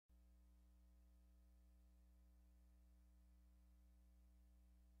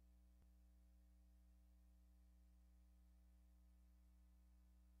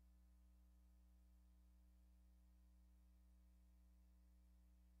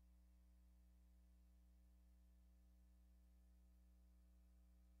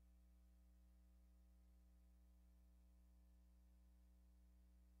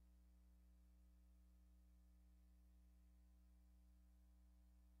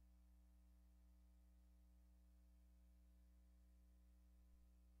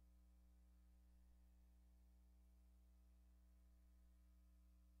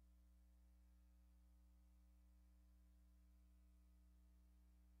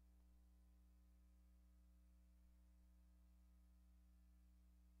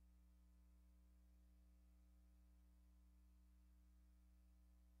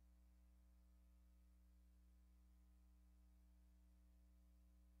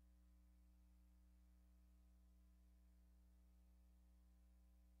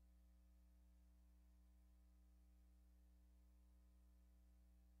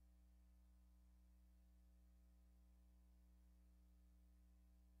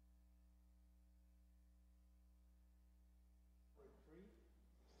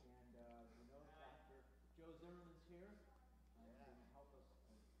here and going to help us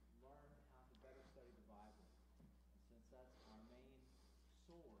learn how to better study the Bible. And since that's our main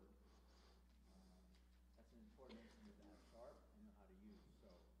sword, that's an important instrument to have sharp and know how to use.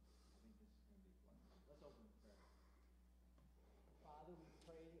 So I think this is going to be fun. Let's open with prayer. Father, we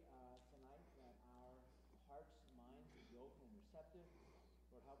pray tonight that our hearts and minds would be open and receptive.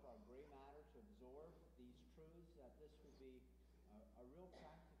 Lord, help our gray matter to absorb these truths, that this would be a real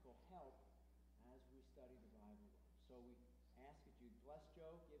practical help as we study the Bible. So we ask that you bless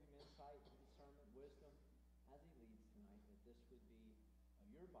Joe, give him insight, discernment, wisdom as he leads tonight, that this would be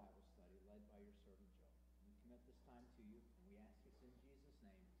your Bible study led by your servant Joe. We commit this time to you, and we ask this in Jesus'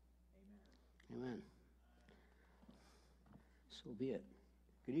 name. Amen. Amen. So be it.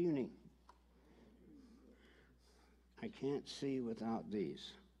 Good evening. I can't see without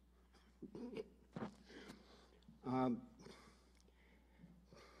these.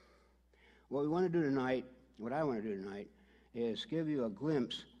 What we want to do tonight, what I want to do tonight, is give you a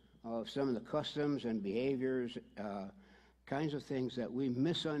glimpse of some of the customs and behaviors, kinds of things that we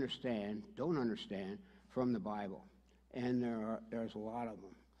misunderstand, don't understand, from the Bible. And there's a lot of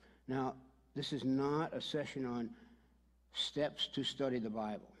them. Now, this is not a session on steps to study the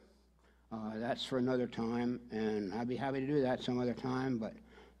Bible. That's for another time, and I'd be happy to do that some other time, but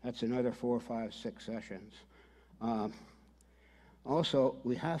that's another 4, 5, 6 sessions. Also,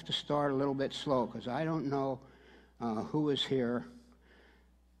 we have to start a little bit slow, because I don't know who is here.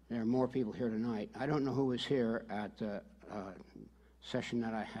 There are more people here tonight. I don't know who was here at the session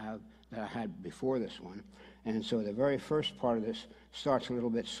that I had before this one, and so the very first part of this starts a little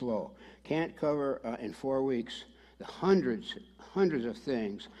bit slow. Can't cover in 4 weeks the hundreds of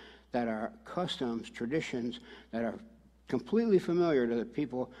things that are customs, traditions that are completely familiar to the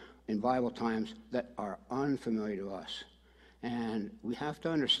people in Bible times that are unfamiliar to us. And we have to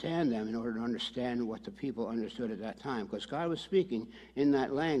understand them in order to understand what the people understood at that time, because God was speaking in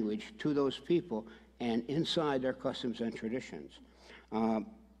that language to those people and inside their customs and traditions. And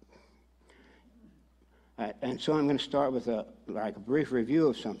so I'm going to start with a brief review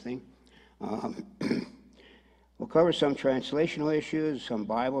of something. We'll cover some translational issues, some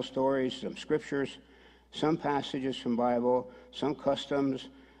Bible stories, some scriptures, some passages from Bible, some customs,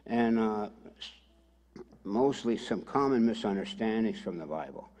 and mostly some common misunderstandings from the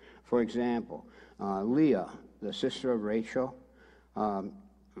Bible. For example, Leah, the sister of Rachel, the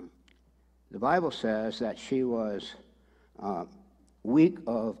Bible says that she was weak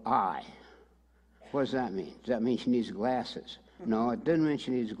of eye. What does that mean? Does that mean she needs glasses? No, it didn't mean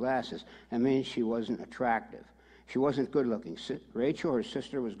she needs glasses. It means she wasn't attractive. She wasn't good looking. Rachel, her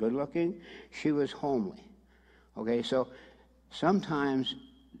sister, was good looking. She was homely. Okay, so sometimes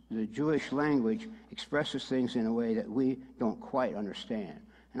the Jewish language expresses things in a way that we don't quite understand.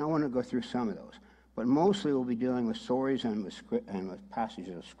 And I want to go through some of those. But mostly we'll be dealing with stories and with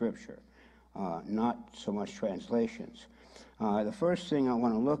passages of Scripture, not so much translations. The first thing I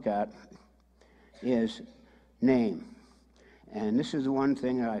want to look at is name. And this is the one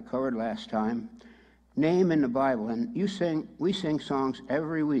thing that I covered last time. Name in the Bible. And we sing songs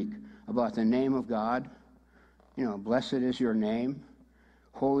every week about the name of God. You know, blessed is your name.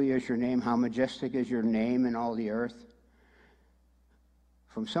 Holy is your name. How majestic is your name in all the earth.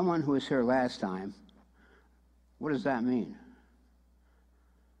 From someone who was here last time, what does that mean?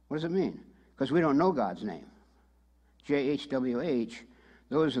 What does it mean? Because we don't know God's name. J-H-W-H,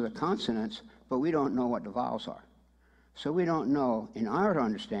 those are the consonants, but we don't know what the vowels are. So we don't know, in our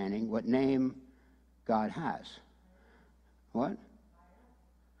understanding, what name God has. What?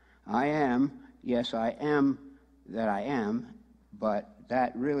 I am. Yes, I am that I am, but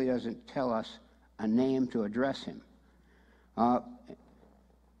that really doesn't tell us a name to address him.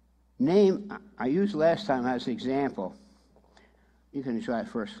 Name, I used last time as an example. You can try the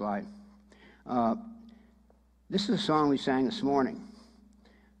first slide. This is a song we sang this morning.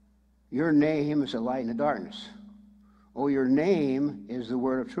 Your name is a light in the darkness. Oh, your name is the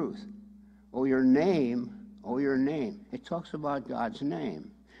word of truth. Oh, your name, oh, your name. It talks about God's name.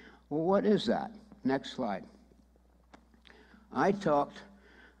 Well, what is that? Next slide. I talked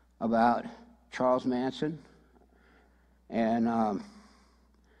about Charles Manson and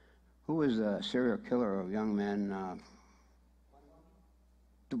who was the serial killer of young men?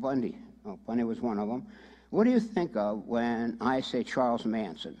 Bundy. Oh, Bundy was one of them. What do you think of when I say Charles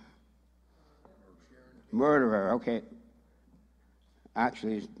Manson? Murderer, okay.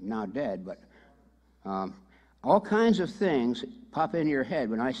 Actually, he's now dead, but all kinds of things pop into your head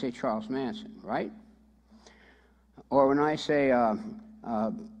when I say Charles Manson, right? Or when I say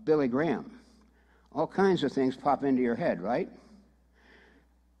Billy Graham. All kinds of things pop into your head, right?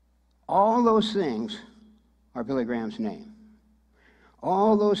 All those things are Billy Graham's name.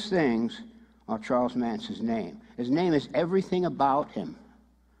 All those things are Charles Manson's name. His name is everything about him.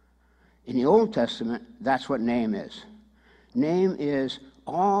 In the Old Testament, that's what name is. Name is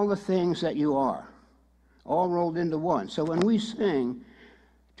all the things that you are, all rolled into one. So when we sing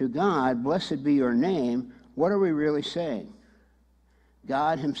to God, blessed be your name, what are we really saying?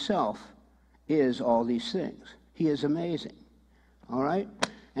 God himself is all these things. He is amazing. All right?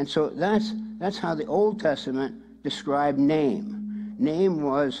 And so that's how the Old Testament described name. Name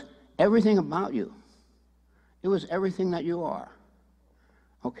was everything about you. It was everything that you are.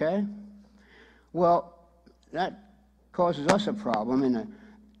 Okay? Well, that causes us a problem in the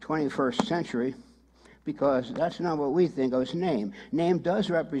 21st century because that's not what we think of as name. Name does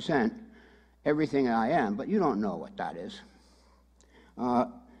represent everything I am, but you don't know what that is.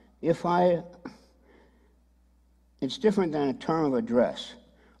 It's different than a term of address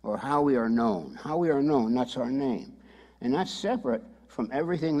or how we are known. How we are known, that's our name. And that's separate from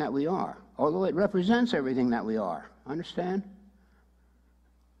everything that we are, although it represents everything that we are. Understand?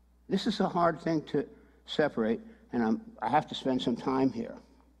 This is a hard thing to separate, and I have to spend some time here.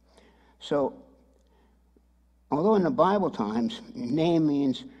 So, although in the Bible times, name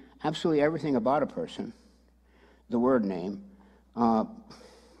means absolutely everything about a person, the word name,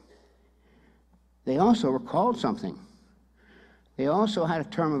 they also were called something. They also had a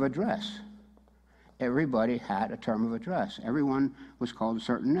term of address. Everybody had a term of address. Everyone was called a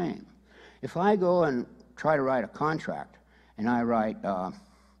certain name. If I go and try to write a contract, and I write,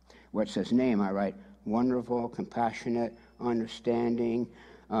 where it says name, I write wonderful, compassionate, understanding,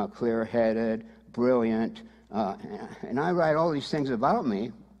 clear-headed, brilliant, and I write all these things about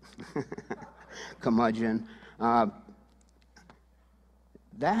me, curmudgeon,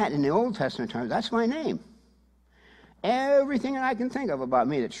 that in the Old Testament terms, that's my name. Everything that I can think of about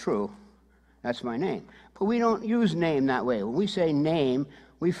me that's true, that's my name. But we don't use name that way. When we say name,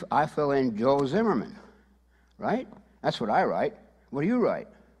 I fill in Joe Zimmerman, right? That's what I write. What do you write?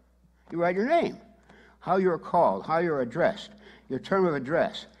 You write your name, how you're called, how you're addressed, your term of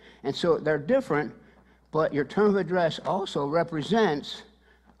address. And so they're different, but your term of address also represents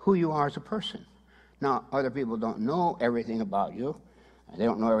who you are as a person. Now, other people don't know everything about you. They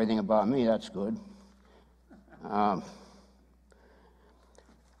don't know everything about me. That's good.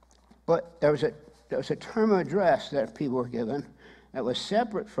 But there was a term of address that people were given that was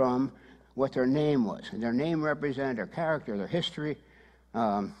separate from what their name was. And their name represented their character, their history,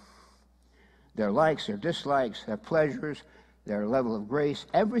 their likes, their dislikes, their pleasures, their level of grace,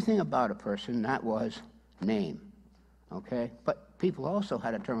 everything about a person, that was name. Okay? But people also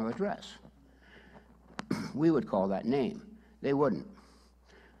had a term of address. We would call that name. They wouldn't.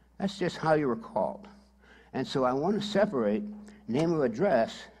 That's just how you were called. And so I want to separate name of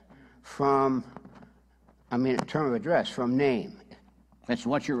address from, term of address from name. That's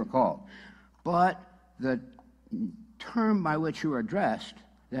what you were called. But the term by which you were addressed,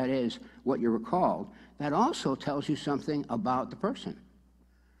 that is, what you were called, that also tells you something about the person.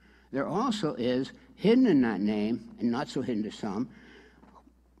 There also is, hidden in that name, and not so hidden to some,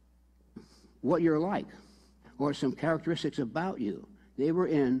 what you're like, or some characteristics about you. They were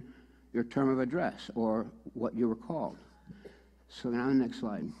in your term of address, or what you were called. So now the next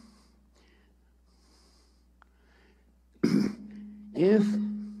slide.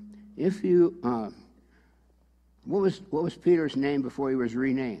 If you, what was Peter's name before he was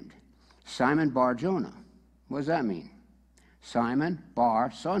renamed? Simon Bar Jonah. What does that mean? Simon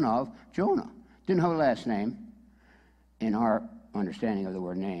Bar, son of Jonah. Didn't have a last name in our understanding of the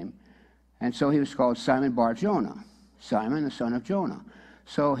word name. And so he was called Simon Bar Jonah. Simon, the son of Jonah.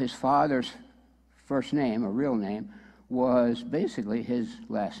 So his father's first name, or real name, was basically his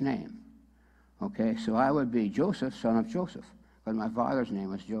last name. Okay, so I would be Joseph, son of Joseph, but my father's name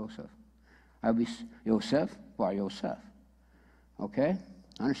was Joseph. I would be Yosef Bar Yosef. Okay,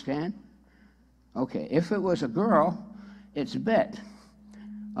 understand? Okay, if it was a girl, it's Bet.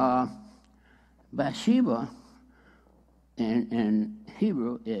 Bathsheba in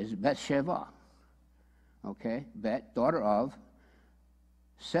Hebrew is Bathsheba. Okay, Bet, daughter of,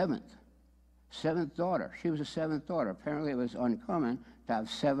 seventh daughter. She was a seventh daughter. Apparently it was uncommon to have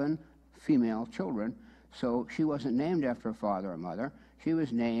 7 female children, so she wasn't named after her father or mother. She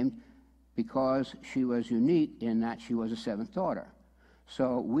was named because she was unique in that she was a 7th daughter.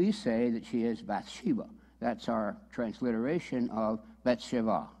 So we say that she is Bathsheba. That's our transliteration of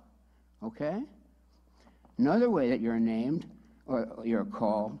Bathsheba. Okay? Another way that you're named, or you're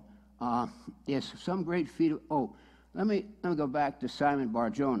called, is some great feat of... Let me go back to Simon Bar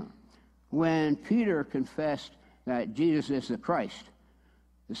Jonah. When Peter confessed that Jesus is the Christ,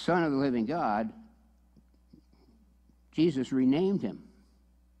 the Son of the living God, Jesus renamed him.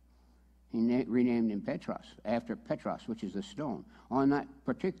 He renamed him Petros, after Petros, which is the stone. On that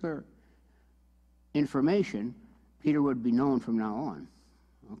particular information, Peter would be known from now on.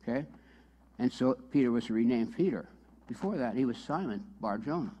 Okay? And so Peter was renamed Peter. Before that, he was Simon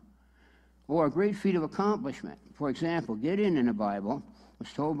Bar-Jonah. Or a great feat of accomplishment. For example, Gideon in the Bible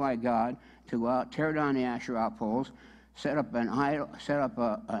was told by God to go out, tear down the Asherah poles, set up an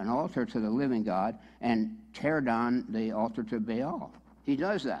altar to the living God, and tear down the altar to Baal. He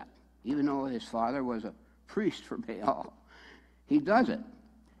does that, even though his father was a priest for Baal. He does it.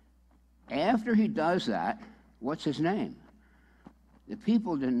 After he does that, what's his name? The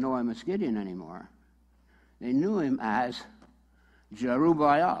people didn't know him as Gideon anymore. They knew him as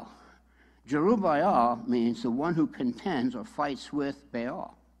Jerubbaal. Jerubbaal means the one who contends or fights with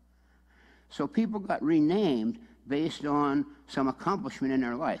Baal. So people got renamed based on some accomplishment in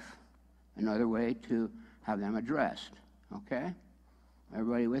their life. Another way to have them addressed. Okay?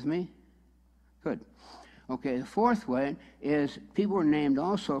 Everybody with me? Good. Okay, the fourth way is people were named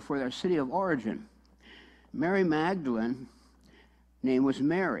also for their city of origin. Mary Magdalene, name was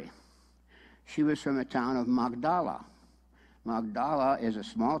Mary. She was from the town of Magdala. Magdala is a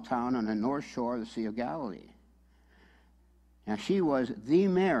small town on the north shore of the Sea of Galilee. Now, she was the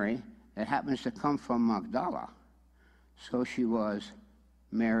Mary that happens to come from Magdala. So she was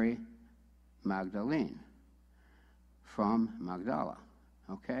Mary Magdalene from Magdala.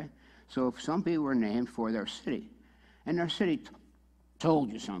 Okay? So some people were named for their city. And their city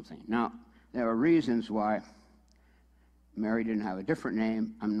told you something. Now, there are reasons why Mary didn't have a different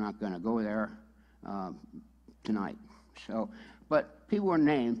name. I'm not going to go there tonight. So, but people were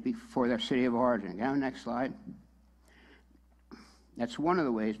named for their city of origin. Go next slide. That's one of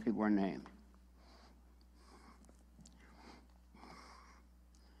the ways people were named.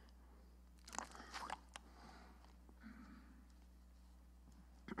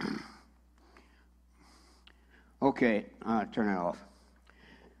 Okay, turn it off.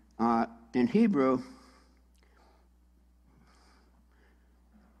 In Hebrew,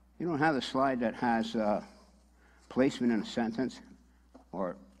 you don't have the slide that has placement in a sentence,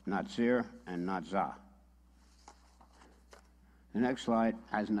 or Natsir and Natzah. The next slide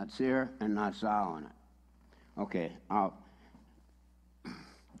has Natsir and Natzah on it. Okay,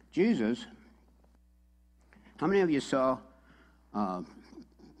 Jesus, how many of you saw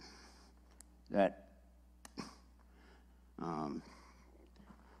that?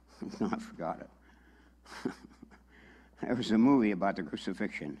 No, I forgot it. There was a movie about the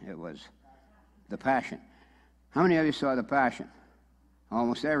crucifixion. It was The Passion. How many of you saw The Passion?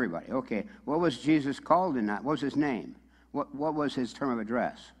 Almost everybody. Okay. What was Jesus called in that? What was his name? What was his term of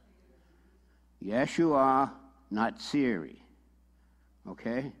address? Yeshua Natsiri.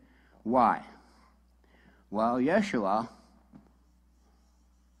 Okay? Why? Well, Yeshua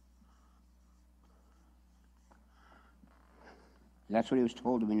that's what he was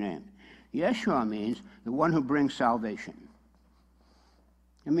told to be named. Yeshua means the one who brings salvation.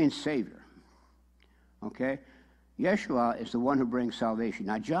 It means Savior. Okay? Yeshua is the one who brings salvation.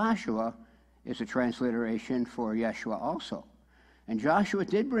 Now, Joshua is a transliteration for Yeshua also. And Joshua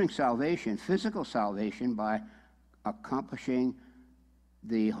did bring salvation, physical salvation, by accomplishing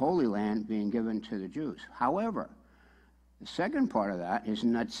the Holy Land being given to the Jews. However, the second part of that is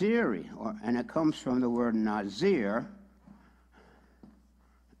Naziri, and it comes from the word Nazir.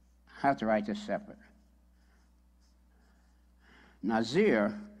 I have to write this separate.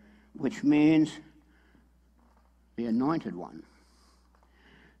 Nazir, which means the anointed one.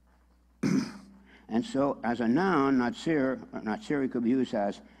 And so, as a noun, Nazir could be used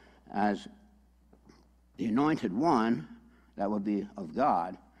as the anointed one, that would be of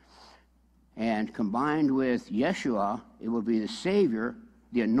God, and combined with Yeshua, it would be the Savior,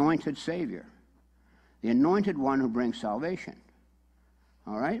 the anointed Savior, the anointed one who brings salvation.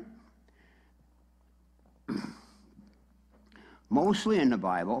 All right? Mostly in the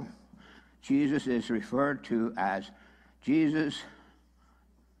Bible, Jesus is referred to as Jesus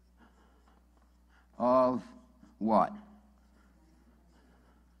of what?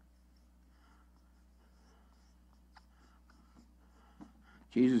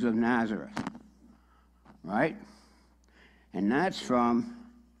 Jesus of Nazareth, right? And that's from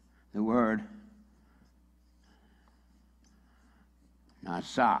the word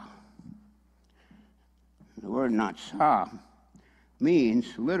Natsah. The word Natsah means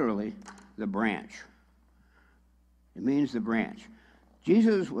literally the branch. It means the branch.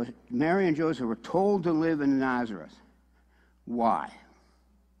 Mary and Joseph were told to live in Nazareth. Why?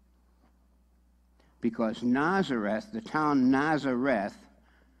 Because Nazareth, the town Nazareth,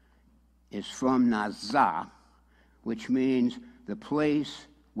 is from Nazah, which means the place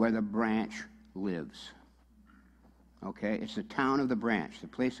where the branch lives. Okay? It's the town of the branch, the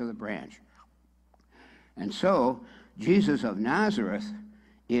place of the branch. And so, Jesus of Nazareth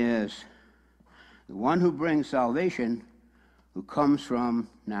is the one who brings salvation, who comes from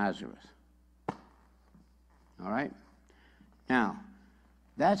Nazareth. All right? Now,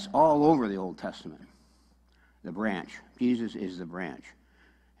 that's all over the Old Testament, the branch. Jesus is the branch.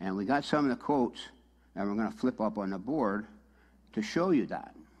 And we got some of the quotes, and we're going to flip up on the board to show you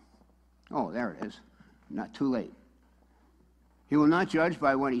that. Oh, there it is. Not too late. He will not judge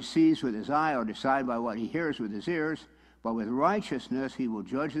by what he sees with his eye or decide by what he hears with his ears, but with righteousness he will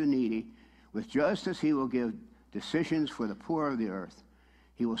judge the needy. With justice he will give decisions for the poor of the earth.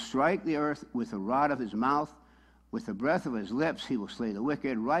 He will strike the earth with the rod of his mouth. With the breath of his lips he will slay the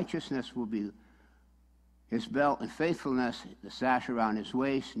wicked. Righteousness will be his belt, and faithfulness the sash around his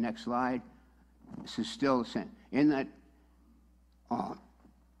waist. Next slide. This is still the same. In that,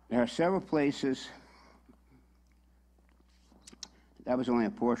 there are several places. That was only a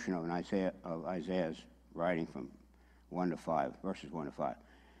portion of Isaiah's writing from 1 to 5, verses 1 to 5.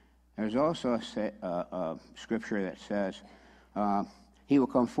 There's also a scripture that says, he will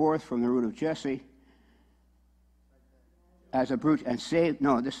come forth from the root of Jesse as a brute and save.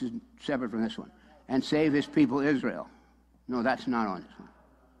 No, this is separate from this one. And save his people Israel. No, that's not on this one.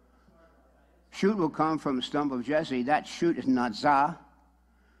 Shoot will come from the stump of Jesse. That shoot is Natzah.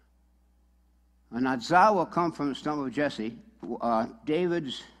 A Natzah will come from the stump of Jesse. Who was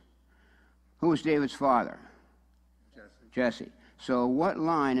David's father? Jesse. So what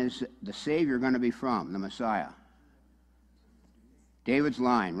line is the Savior going to be from, the Messiah? David's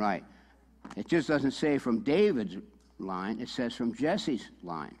line, right. It just doesn't say from David's line. It says from Jesse's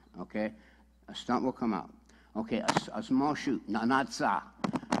line, okay? A stump will come out. Okay, a small shoot, Natzah.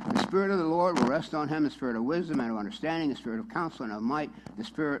 The Spirit of the Lord will rest on him, the Spirit of wisdom and of understanding, the Spirit of counsel and of might, the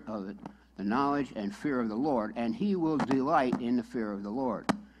Spirit of the knowledge and fear of the Lord, and he will delight in the fear of the Lord.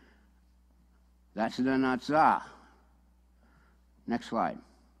 That's the Natzah. Next slide.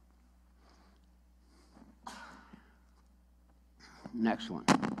 Next one.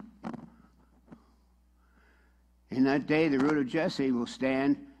 In that day, the root of Jesse will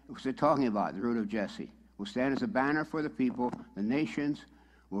stand. What's it talking about? The root of Jesse will stand as a banner for the people. The nations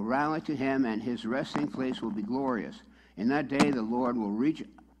will rally to him, and his resting place will be glorious. In that day, the Lord will reach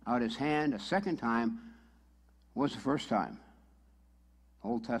out his hand a second time. What's the first time?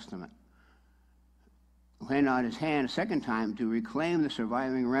 Old Testament. Hand out his hand a second time to reclaim the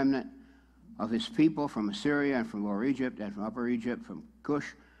surviving remnant of his people from Assyria and from Lower Egypt and from Upper Egypt, from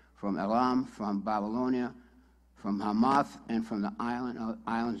Cush, from Elam, from Babylonia, from Hamath, and from the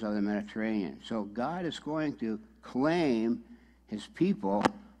islands of the Mediterranean. So God is going to claim his people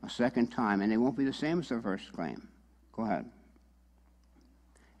a second time, and they won't be the same as the first claim. Go ahead.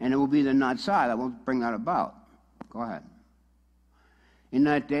 And it will be the Natzah that will bring that about. Go ahead. In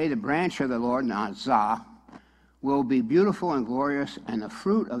that day, the branch of the Lord, Natzah, will be beautiful and glorious, and the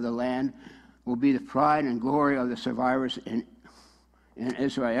fruit of the land will be the pride and glory of the survivors in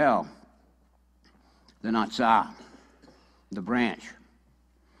Israel. The Natzah, the branch.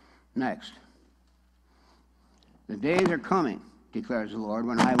 Next. The days are coming, declares the Lord,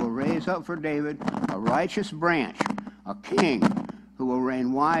 when I will raise up for David a righteous branch, a king who will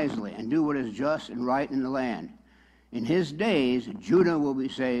reign wisely and do what is just and right in the land. In his days, Judah will be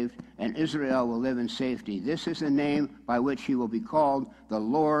saved, and Israel will live in safety. This is the name by which he will be called, the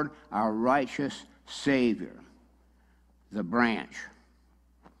Lord, our righteous Savior. The branch.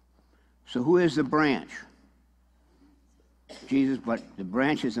 So who is the branch? Jesus, but the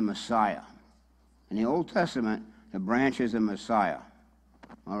branch is the Messiah. In the Old Testament, the branch is the Messiah.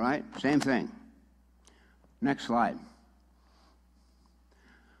 All right? Same thing. Next slide.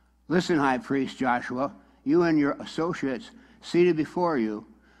 Listen, High Priest Joshua, you and your associates seated before you,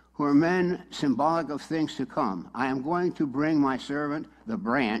 who are men symbolic of things to come. I am going to bring my servant, the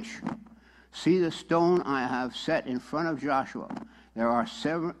branch. See the stone I have set in front of Joshua. There are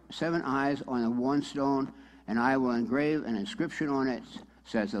seven eyes on the one stone, and I will engrave an inscription on it,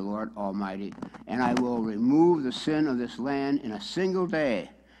 says the Lord Almighty, and I will remove the sin of this land in a single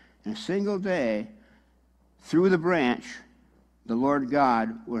day. In a single day, through the branch, the Lord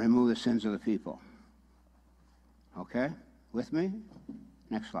God will remove the sins of the people. Okay? With me?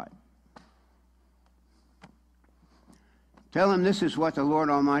 Next slide. Tell him this is what the Lord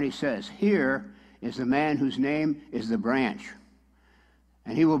Almighty says. Here is the man whose name is the branch.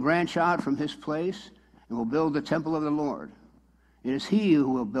 And he will branch out from his place and will build the temple of the Lord. It is he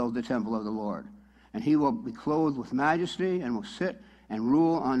who will build the temple of the Lord. And he will be clothed with majesty and will sit and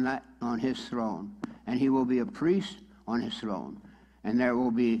rule on his throne. and he will be a priest on his throne. And there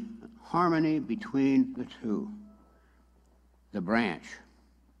will be harmony between the two. The branch.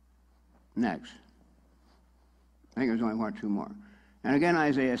 Next. I think there's only one or two more. And again,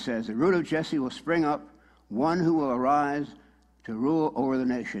 Isaiah says, the root of Jesse will spring up, one who will arise to rule over the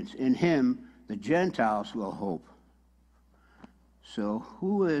nations. In him, the Gentiles will hope. So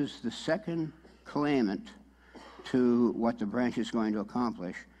who is the second claimant to what the branch is going to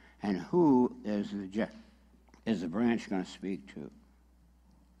accomplish, and who is the branch going to speak to?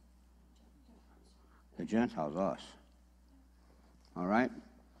 The Gentiles, us. All right?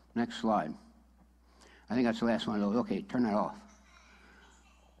 Next slide. I think that's the last one of those. Okay, turn that off.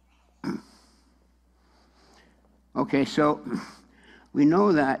 Okay, so we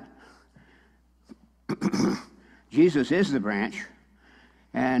know that Jesus is the branch,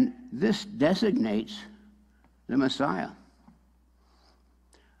 and this designates the Messiah.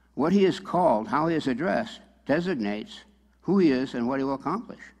 What he is called, how he is addressed, designates who he is and what he will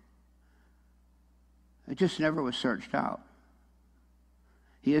accomplish. It just never was searched out.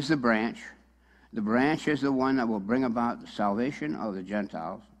 He is the branch. The branch is the one that will bring about the salvation of the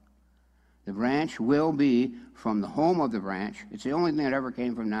Gentiles. The branch will be from the home of the branch. It's the only thing that ever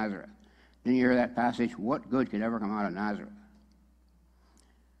came from Nazareth. Didn't you hear that passage? What good could ever come out of Nazareth?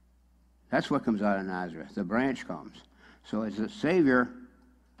 That's what comes out of Nazareth. The branch comes. So it's the Savior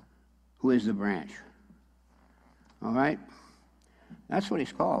who is the branch. All right? That's what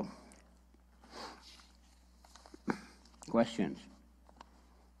he's called. Questions?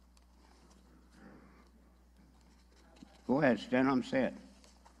 Go ahead, stand up and say it.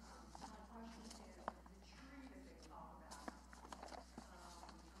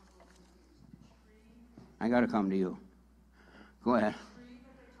 I got to come to you. Go ahead. The tree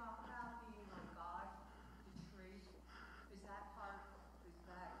that they talk about being like God, the tree, is that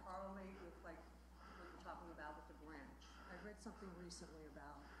correlate with like what you're talking about with the branch? I read something recently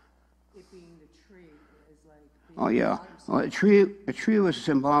about it being the tree is like being Oh yeah. Well, a tree was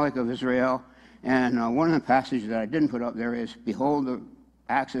symbolic of Israel, and one of the passages that I didn't put up there is, "Behold, the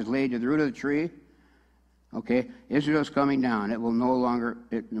axe is laid to the root of the tree." Okay, Israel's coming down. It will no longer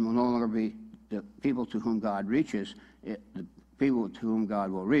be the people to whom God reaches. The people to whom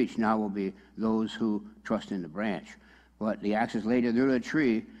God will reach now will be those who trust in the branch. But the axe is laid to the root of the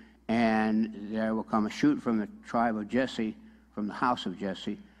tree, and there will come a shoot from the tribe of Jesse, from the house of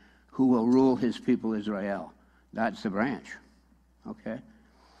Jesse, who will rule his people Israel. That's the branch. Okay?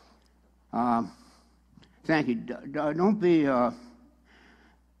 Thank you. Don't be... I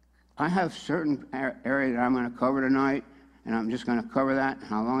have certain area that I'm going to cover tonight, and I'm just going to cover that,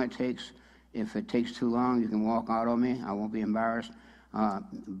 how long it takes. If it takes too long, you can walk out on me. I won't be embarrassed.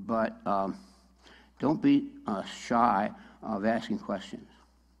 But don't be shy of asking questions.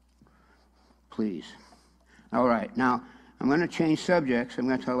 Please. All right. Now, I'm going to change subjects. I'm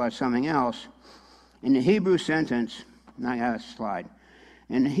going to talk about something else. In the Hebrew sentence, now I got a slide.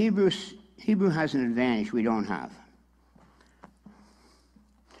 In the Hebrew has an advantage we don't have.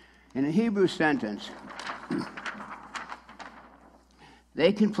 In a Hebrew sentence,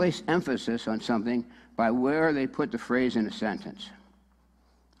 they can place emphasis on something by where they put the phrase in a sentence.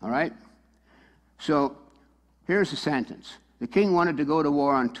 All right? So, here's the sentence. The king wanted to go to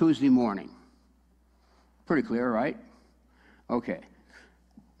war on Tuesday morning. Pretty clear, right? Okay.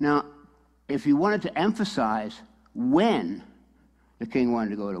 Now, if you wanted to emphasize when the king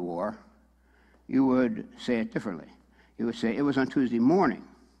wanted to go to war, you would say it differently. You would say it was on Tuesday morning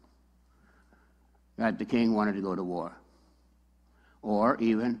that the king wanted to go to war. Or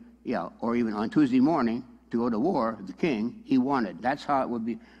even on Tuesday morning to go to war, the king, he wanted. That's how it would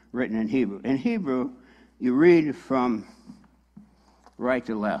be written in Hebrew. In Hebrew, you read from right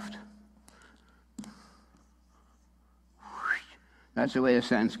to left. That's the way the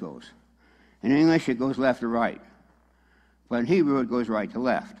sentence goes. In English, it goes left to right. But in Hebrew, it goes right to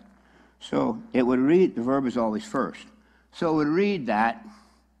left. So it would read, the verb is always first. So it would read that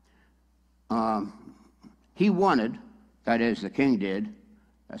he wanted, that is, the king did,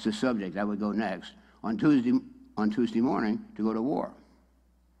 that's the subject, that would go next, on Tuesday morning to go to war.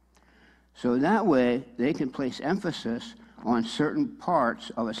 So that way, they can place emphasis on certain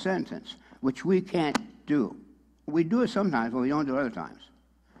parts of a sentence, which we can't do. We do it sometimes, but we don't do it other times.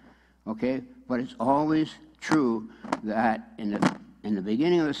 Okay? But it's always true that in the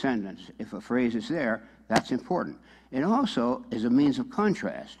beginning of the sentence, if a phrase is there, that's important. It also is a means of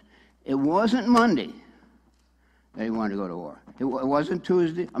contrast. It wasn't Monday that he wanted to go to war. It wasn't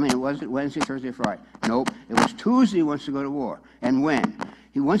Tuesday. It wasn't Wednesday, Thursday, Friday. Nope. It was Tuesday he wants to go to war. And when?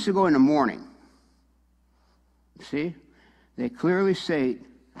 He wants to go in the morning. See? They clearly say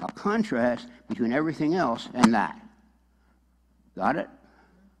a contrast between everything else and that. Got it?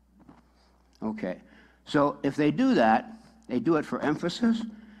 Okay. So if they do that, they do it for emphasis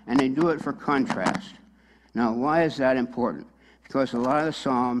and they do it for contrast. Now, why is that important? Because a lot of the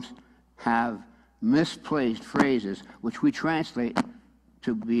Psalms have misplaced phrases which we translate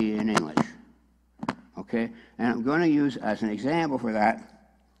to be in English. Okay? And I'm going to use, as an example for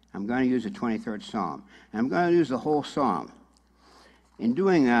that, I'm going to use the 23rd Psalm. And I'm going to use the whole Psalm. In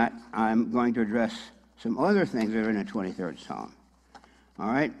doing that, I'm going to address some other things that are in the 23rd Psalm. All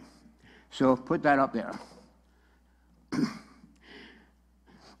right? So put that up there.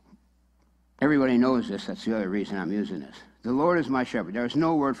 Everybody knows this. That's the other reason I'm using this. The Lord is my shepherd. There's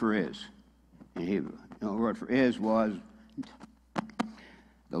no word for is in Hebrew. No word for is, was.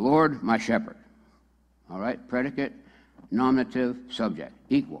 The Lord, my shepherd. All right? Predicate, nominative, subject.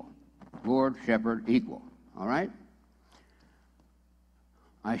 Equal. Lord, shepherd, equal. All right?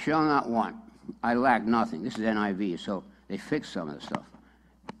 I shall not want. I lack nothing. This is NIV, so they fixed some of the stuff.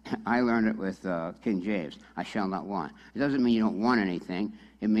 I learned it with King James. I shall not want. It doesn't mean you don't want anything.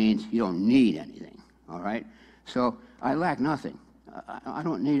 It means you don't need anything. All right? So I lack nothing. I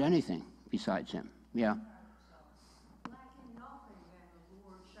don't need anything besides him. Yeah. Lacking nothing, then the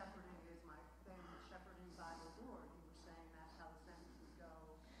Lord shepherding is my then shepherding by the Lord. You were saying that's how the sentence would go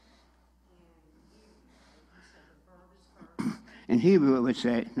in Hebrew. You said the verb is first. In Hebrew, it would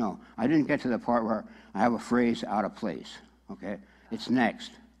say, no, I didn't get to the part where I have a phrase out of place. Okay? It's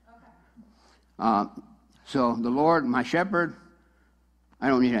next. So the Lord, my shepherd, I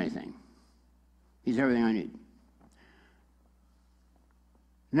don't need anything. He's everything I need.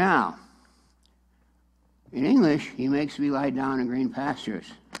 Now, in English, he makes me lie down in green pastures.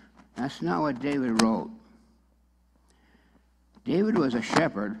 That's not what David wrote. David was a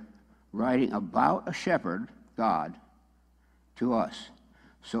shepherd writing about a shepherd, God, to us.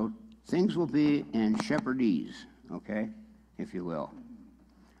 So things will be in shepherdese, okay, if you will.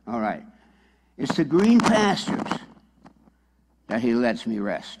 All right. It's the green pastures that he lets me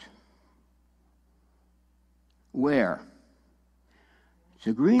rest. Where? It's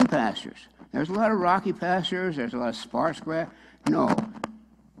the green pastures. There's a lot of rocky pastures. There's a lot of sparse grass. No.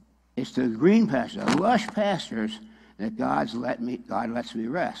 It's the green pastures, the lush pastures that God lets me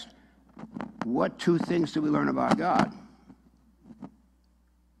rest. What two things do we learn about God?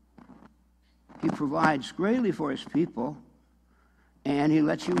 He provides greatly for his people, and he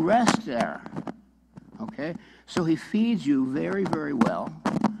lets you rest there. Okay? So he feeds you very, very well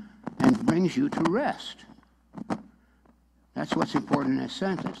and brings you to rest. That's what's important in this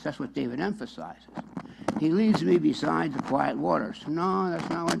sentence. That's what David emphasizes. He leads me beside the quiet waters. No, that's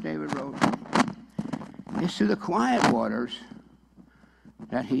not what David wrote. It's to the quiet waters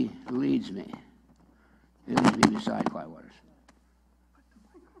that he leads me. He leads me beside quiet waters.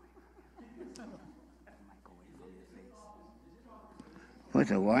 Put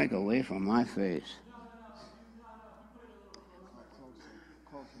the mic away from my face.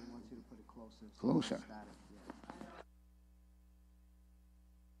 Closer. He wants you to put it closer. Closer.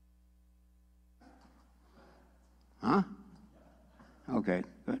 Huh? Okay,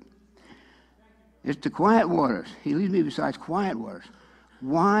 good. It's the quiet waters. He leads me beside quiet waters.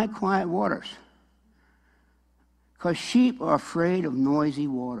 Why quiet waters? Because sheep are afraid of noisy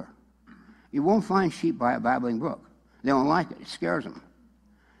water. You won't find sheep by a babbling brook. They don't like it. It scares them.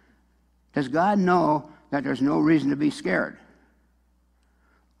 Does God know that there's no reason to be scared?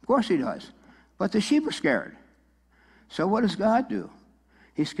 Of course he does. But the sheep are scared. So what does God do?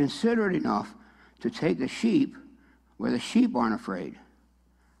 He's considerate enough to take the sheep where the sheep aren't afraid.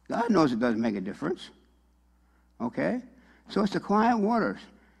 God knows it doesn't make a difference. Okay? So it's the quiet waters.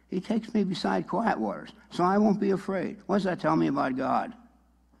 He takes me beside quiet waters, so I won't be afraid. What does that tell me about God?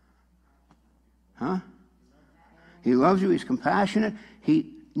 Huh? He loves you. He's compassionate.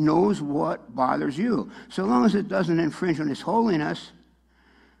 He knows what bothers you. So long as it doesn't infringe on his holiness,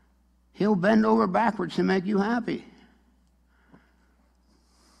 he'll bend over backwards to make you happy.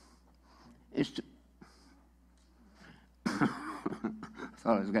 It's I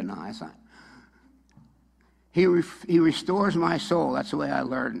thought I was getting a high sign. He restores my soul. That's the way I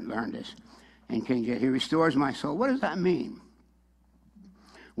learned this in King James. He restores my soul. What does that mean?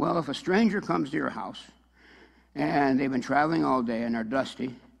 Well, if a stranger comes to your house and they've been traveling all day and they're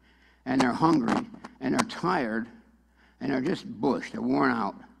dusty and they're hungry and they're tired and they're just bushed, they're worn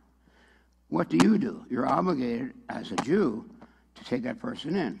out, what do? You're obligated as a Jew to take that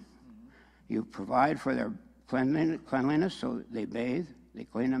person in. You provide for their cleanliness, so they bathe, they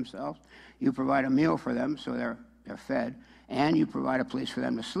clean themselves. You provide a meal for them, so they're fed, and you provide a place for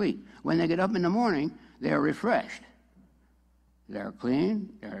them to sleep. When they get up in the morning, they are refreshed. They're clean.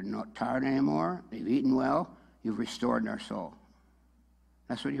 They're not tired anymore. They've eaten well. You've restored their soul.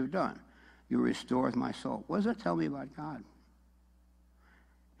 That's what you've done. You restore my soul. What does that tell me about God?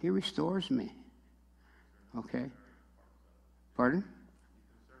 He restores me. Okay? Pardon?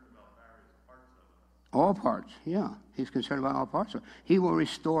 All parts, yeah. He's concerned about all parts of it. He will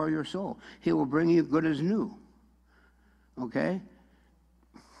restore your soul. He will bring you good as new. Okay?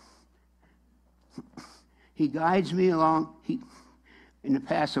 He guides me along in the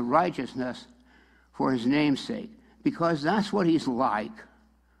path of righteousness for his name's sake. Because that's what he's like.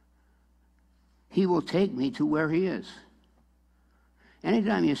 He will take me to where he is.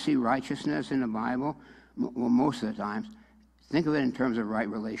 Anytime you see righteousness in the Bible, well, most of the times, think of it in terms of right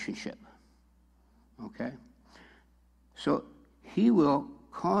relationship. Okay? So he will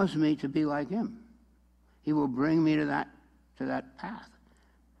cause me to be like him. He will bring me to that path.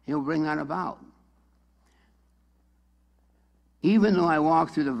 He'll bring that about. Even though I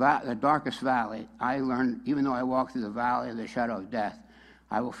walk through the darkest valley, I learned, even though I walk through the valley of the shadow of death,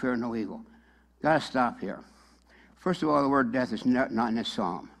 I will fear no evil. Got to stop here. First of all, the word death is not in this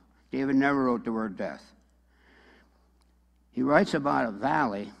psalm. David never wrote the word death. He writes about a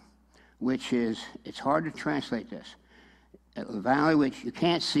valley, which is, it's hard to translate this. A valley which you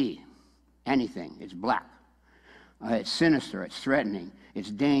can't see anything. It's black. It's sinister. It's threatening. It's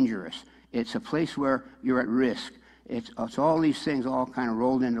dangerous. It's a place where you're at risk. It's all these things all kind of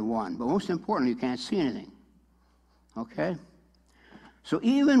rolled into one. But most importantly, you can't see anything. Okay? So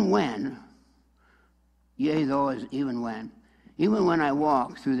even when I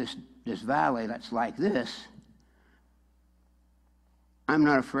walk through this valley that's like this, I'm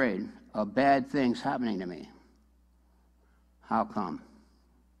not afraid of bad things happening to me. How come?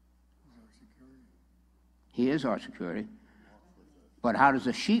 He is our security. But how does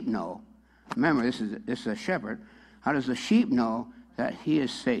the sheep know? Remember, this is a shepherd. How does the sheep know that he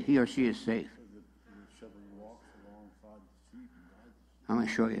is safe, he or she is safe? I'm going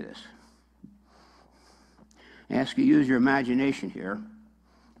to show you this. I ask you to use your imagination here.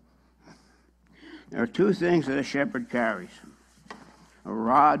 There are two things that a shepherd carries: a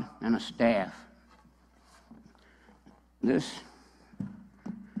rod and a staff. This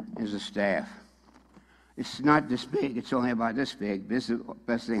is a staff. It's not this big. It's only about this big. This is the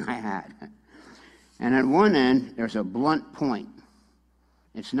best thing I had. And at one end, there's a blunt point.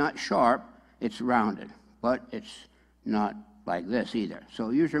 It's not sharp. It's rounded. But it's not like this either. So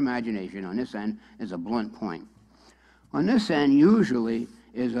use your imagination. On this end is a blunt point. On this end, usually,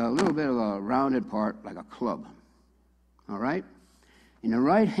 is a little bit of a rounded part, like a club. All right? In the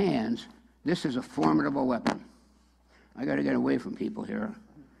right hands, this is a formidable weapon. I got to get away from people here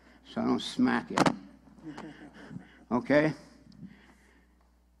so I don't smack you. Okay?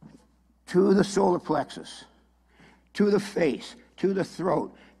 To the solar plexus, to the face, to the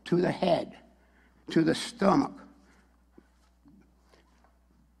throat, to the head, to the stomach.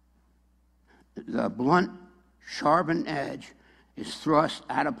 The blunt, sharpened edge is thrust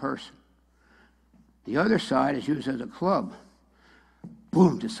at a person. The other side is used as a club.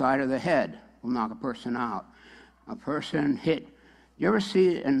 Boom, to the side of the head will knock a person out. A person hit. You ever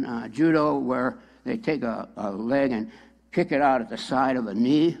see in judo where they take a leg and kick it out at the side of a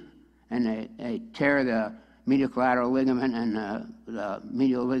knee, and they tear the medial collateral ligament and the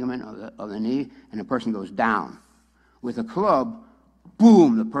medial ligament of the knee, and the person goes down. With a club,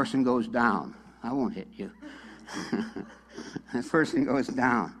 boom, the person goes down. I won't hit you. The person goes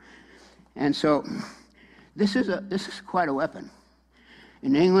down. And so this is quite a weapon.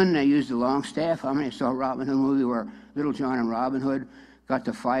 In England, they used the long staff. How many saw a Robin Hood movie where Little John and Robin Hood got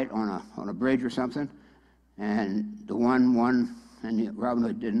to fight on a bridge or something, and the one won and Robin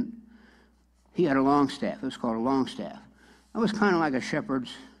Hood didn't? He had a long staff. It was called a long staff. That was kind of like a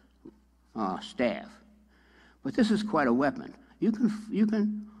shepherd's staff. But this is quite a weapon. You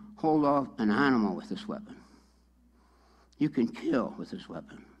can hold off an animal with this weapon. You can kill with this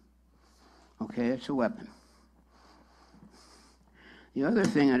weapon. Okay, it's a weapon. The other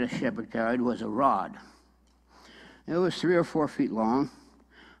thing that a shepherd carried was a rod. It was 3 or 4 feet long,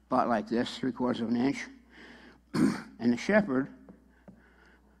 about like this, 3/4 of an inch. And the shepherd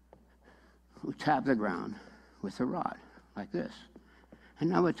would tap the ground with the rod, like this.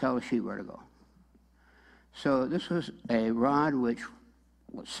 And that would tell the sheep where to go. So this was a rod which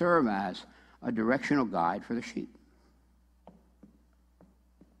would serve as a directional guide for the sheep.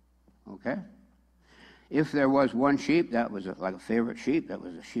 Okay? If there was one sheep that was like a favorite sheep, that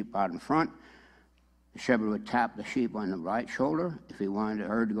was a sheep out in front, the shepherd would tap the sheep on the right shoulder. If he wanted the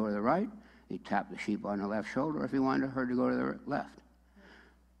herd to go to the right, he'd tap the sheep on the left shoulder. If he wanted the herd to go to the left.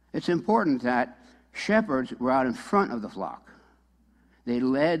 It's important that shepherds were out in front of the flock. They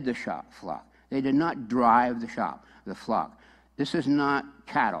led the flock. They did not drive the flock. This is not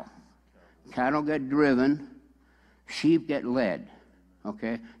cattle. Cattle get driven. Sheep get led.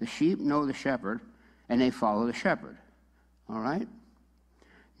 Okay? The sheep know the shepherd, and they follow the shepherd. All right?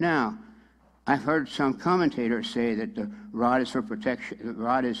 Now, I've heard some commentators say that the rod is for protection. The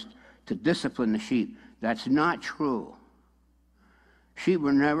rod is to discipline the sheep. That's not true. Sheep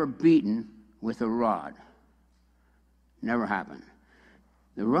were never beaten with a rod. Never happened.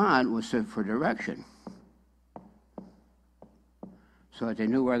 The rod was for direction, so that they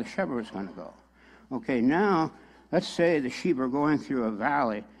knew where the shepherd was going to go. Okay, now, let's say the sheep are going through a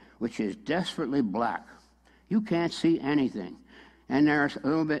valley which is desperately black. You can't see anything. And they're a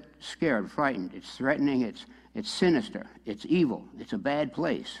little bit scared, frightened. It's threatening, it's sinister, it's evil, it's a bad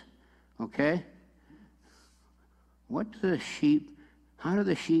place. Okay? How do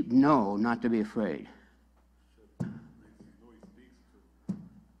the sheep know not to be afraid?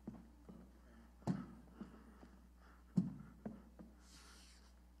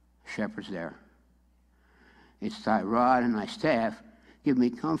 Shepherd's there. It's thy rod and thy staff give me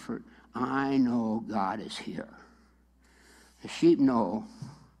comfort. I know God is here. The sheep know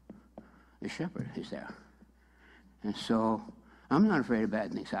the shepherd is there. And so I'm not afraid of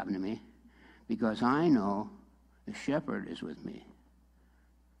bad things happening to me because I know the shepherd is with me.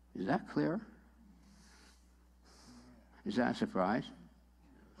 Is that clear? Is that a surprise?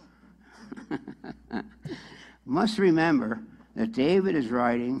 Must remember that David is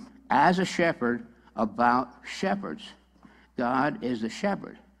writing as a shepherd about shepherds. God is the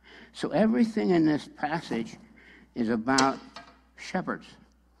shepherd. So everything in this passage is about shepherds.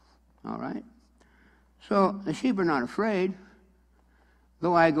 All right? So the sheep are not afraid.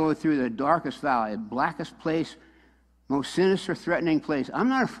 Though I go through the darkest valley, the blackest place, most sinister, threatening place, I'm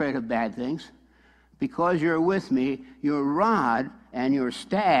not afraid of bad things because you're with me. Your rod and your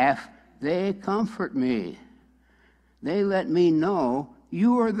staff, they comfort me. They let me know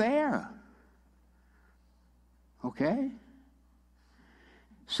you are there. Okay?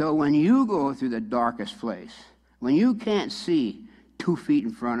 So when you go through the darkest place, when you can't see 2 feet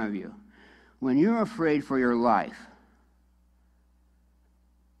in front of you, when you're afraid for your life,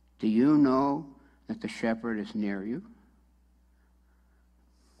 do you know that the shepherd is near you?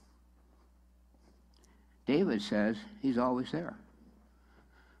 David says he's always there.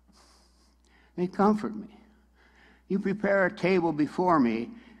 They comfort me. You prepare a table before me.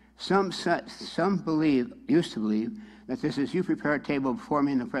 Some used to believe that this is you prepare a table before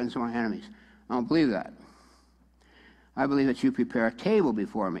me in the presence of my enemies. I don't believe that. I believe that you prepare a table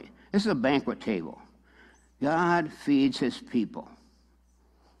before me. This is a banquet table. God feeds his people.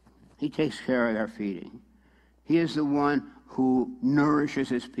 He takes care of their feeding. He is the one who nourishes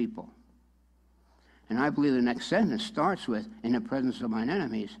his people. And I believe the next sentence starts with, in the presence of mine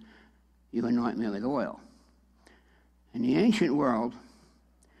enemies, you anoint me with oil. In the ancient world,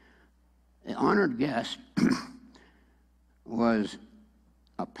 the honored guest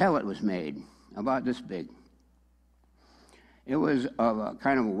a pellet was made about this big. It was of a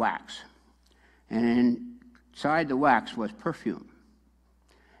kind of wax. And inside the wax was perfume.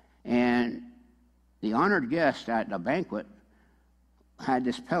 And the honored guest at a banquet had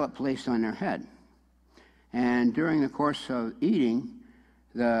this pellet placed on their head. And during the course of eating,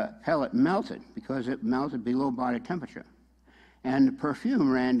 the pellet melted because it melted below body temperature. And the perfume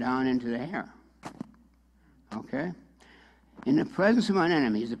ran down into the hair. Okay? In the presence of mine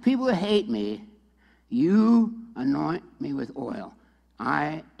enemies, the people that hate me, you anoint me with oil.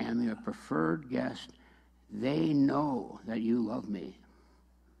 I am your preferred guest. They know that you love me.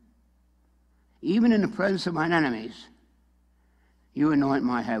 Even in the presence of mine enemies, you anoint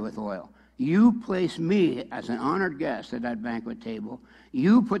my head with oil. You place me as an honored guest at that banquet table.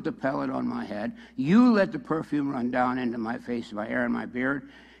 You put the pellet on my head. You let the perfume run down into my face, my hair, and my beard.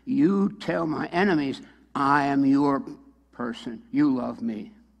 You tell my enemies, I am your person. You love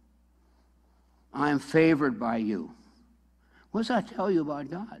me. I am favored by you. What does that tell you about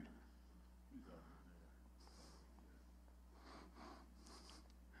God?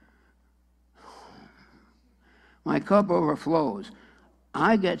 My cup overflows.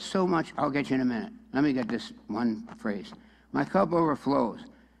 I get so much, I'll get you in a minute. Let me get this one phrase. My cup overflows.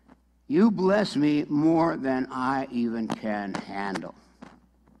 You bless me more than I even can handle.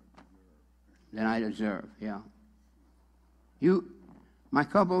 Than I deserve, yeah. My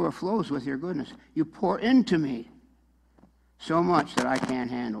cup overflows with your goodness. You pour into me so much that I can't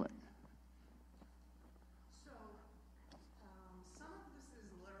handle it. So, some of this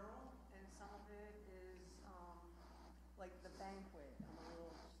is literal, and some of it is like the banquet and the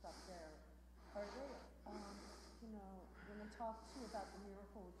little stuff there. Are they, when they talk too about the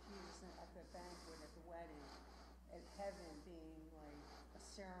miracle of Jesus at the banquet, at the wedding, at heaven being like a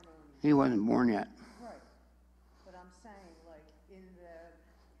ceremony. He wasn't born yet. Right. But I'm saying, like,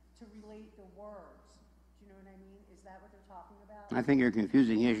 to relate the words, do you know what I mean? Is that what they're talking about? I think you're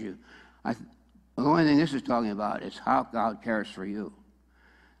confusing the issue. The only thing this is talking about is how God cares for you.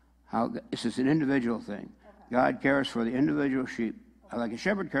 This is an individual thing. Okay. God cares for the individual sheep. Okay. Like a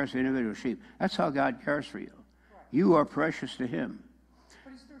shepherd cares for the individual sheep. That's how God cares for you. Right. You are precious to him.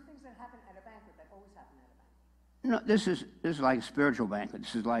 But is there things that happen at a banquet that always happen at a banquet? No, this is like a spiritual banquet.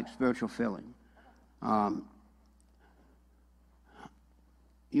 This is like spiritual filling.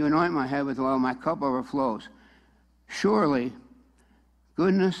 You anoint my head with oil, my cup overflows. Surely,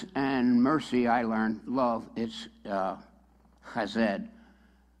 goodness and mercy, I learned, love, it's chesed,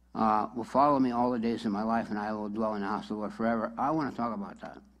 will follow me all the days of my life, and I will dwell in the house of the Lord forever. I want to talk about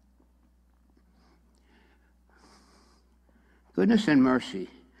that. Goodness and mercy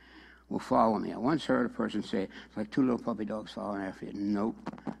will follow me. I once heard a person say, it's like two little puppy dogs following after you. Nope,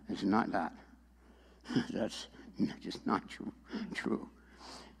 it's not that. That's just not true.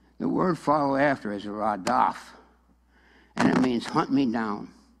 The word follow after is a radaf, and it means hunt me down,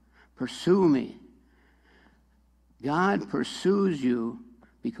 pursue me. God pursues you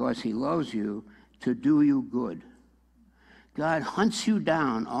because he loves you to do you good. God hunts you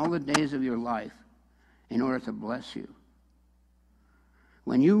down all the days of your life in order to bless you.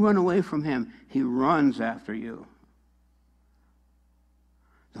 When you run away from him, he runs after you.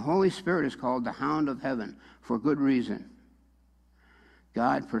 The Holy Spirit is called the Hound of Heaven for good reason.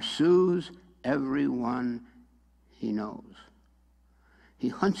 God pursues everyone he knows. He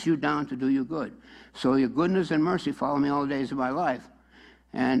hunts you down to do you good. So your goodness and mercy follow me all the days of my life.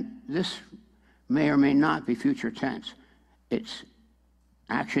 And this may or may not be future tense. It's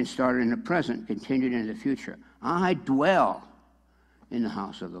action started in the present, continued into the future. I dwell in the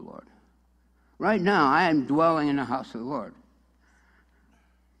house of the Lord. Right now, I am dwelling in the house of the Lord.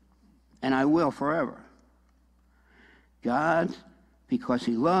 And I will forever. God, because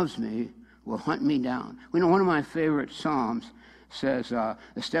he loves me, will hunt me down. You know, one of my favorite Psalms says, the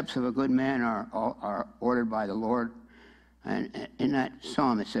steps of a good man are ordered by the Lord. And in that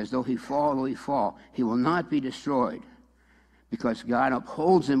psalm it says, though he fall, he will not be destroyed because God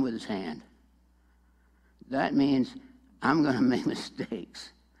upholds him with his hand. That means I'm going to make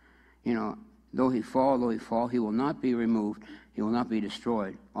mistakes. You know, though he fall, he will not be removed. He will not be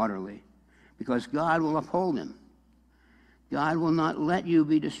destroyed utterly because God will uphold him. God will not let you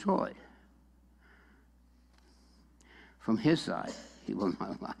be destroyed. From his side, he will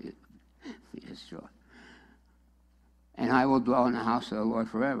not allow you to be destroyed. And I will dwell in the house of the Lord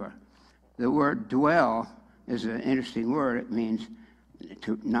forever. The word dwell is an interesting word. It means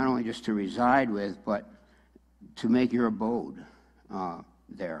to not only just to reside with, but to make your abode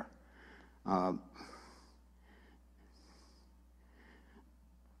there.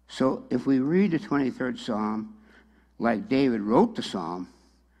 So if we read the 23rd Psalm, like David wrote the Psalm,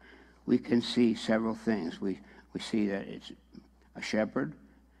 we can see several things. We see that it's a shepherd,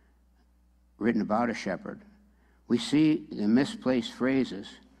 written about a shepherd. We see the misplaced phrases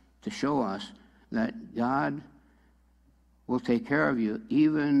to show us that God will take care of you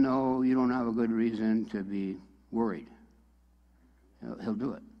even though you don't have a good reason to be worried. He'll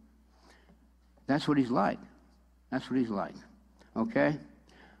do it. That's what he's like. That's what he's like. Okay?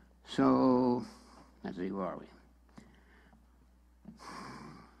 So, let's see, where are we?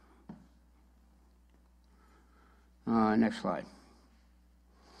 Next slide.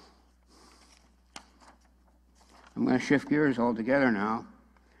 I'm going to shift gears altogether now,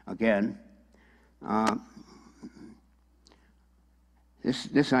 again.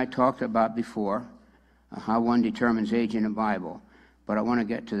 This I talked about before, how one determines age in the Bible. But I want to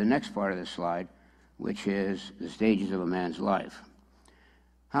get to the next part of this slide, which is the stages of a man's life.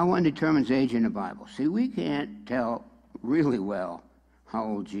 How one determines age in the Bible. See, we can't tell really well how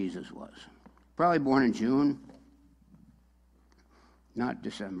old Jesus was. Probably born in June, not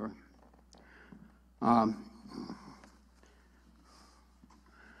December.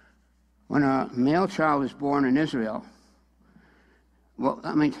 When a male child is born in Israel, well,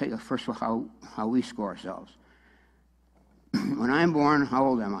 let me tell you first of all how we score ourselves. When I'm born, how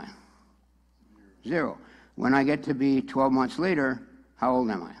old am I? 0. When I get to be 12 months later, how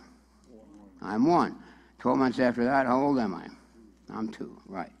old am I? I'm 1. 12 months after that, how old am I? I'm 2,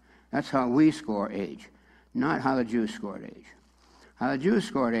 right. That's how we score age, not how the Jews scored age. How the Jews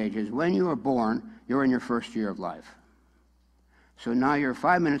scored age is when you were born, you're in your first year of life. So now you're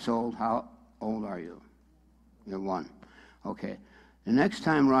 5 minutes old. How old are you? You're 1. Okay. The next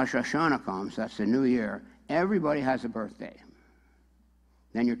time Rosh Hashanah comes, that's the new year, everybody has a birthday.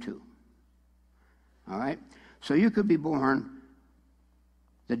 Then you're 2. All right? So you could be born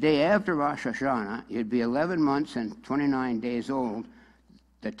the day after Rosh Hashanah. You'd be 11 months and 29 days old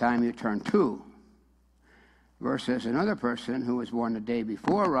the time you turn 2. Versus another person who was born the day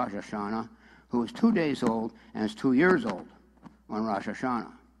before Rosh Hashanah, who was 2 days old and is 2 years old on Rosh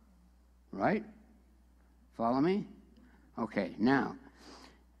Hashanah. Right? Follow me? Okay, now,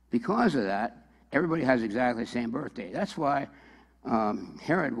 because of that, everybody has exactly the same birthday. That's why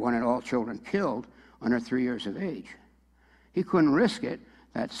Herod wanted all children killed under 3 years of age. He couldn't risk it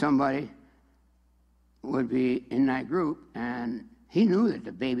that somebody would be in that group, and he knew that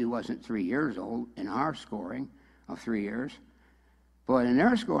the baby wasn't 3 years old in our scoring of 3 years. But in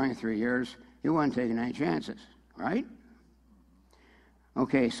their scoring of 3 years, he wasn't taking any chances, right?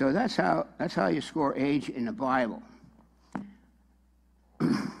 Okay, so that's how you score age in the Bible.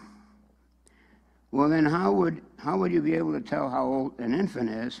 Well, then how would you be able to tell how old an infant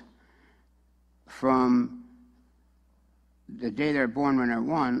is from the day they're born when they're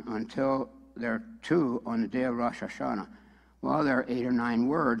 1 until they're 2 on the day of Rosh Hashanah? Well, there are 8 or 9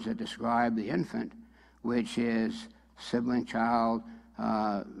 words that describe the infant, which is sibling, child,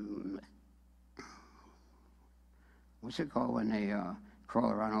 what's it called when they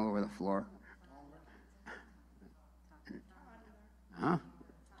crawl around all over the floor? Huh?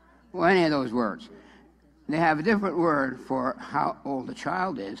 Well, any of those words. They have a different word for how old the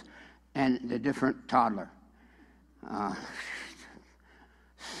child is and the different toddler.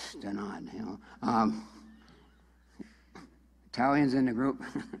 Stenod, you know. Italians in the group?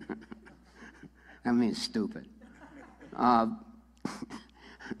 That means stupid. There are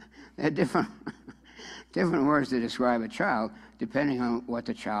different words to describe a child depending on what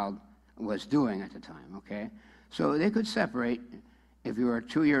the child was doing at the time, okay? So they could separate if you were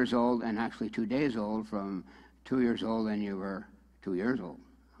 2 years old and actually 2 days old from 2 years old and you were 2 years old,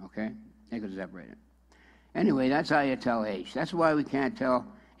 okay? They could separate it. Anyway, that's how you tell age. That's why we can't tell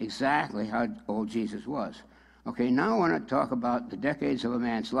exactly how old Jesus was. Okay, now I want to talk about the decades of a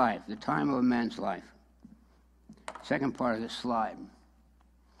man's life, the time of a man's life. Second part of this slide.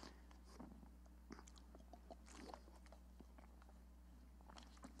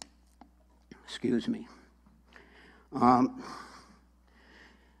 Excuse me.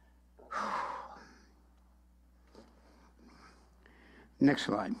 Next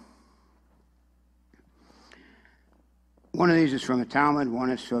slide. One of these is from the Talmud, one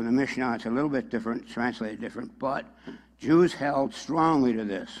is from the Mishnah. It's a little bit different, translated different, but Jews held strongly to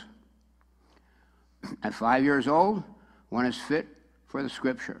this. At 5 years old, one is fit for the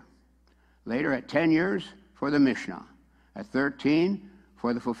Scripture. Later, at 10 years, for the Mishnah. At 13,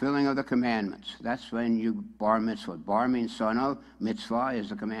 for the fulfilling of the commandments. That's when you bar mitzvah. Bar means son of, mitzvah is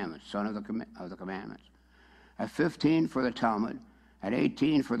the commandment, son of the commandments. At 15, for the Talmud. At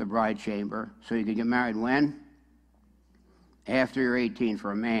 18, for the bride chamber. So you can get married when? After you're 18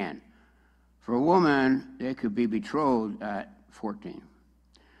 for a man. For a woman, they could be betrothed at 14.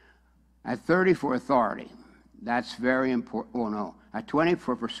 At 30 for authority. That's very important. Oh, no. At 20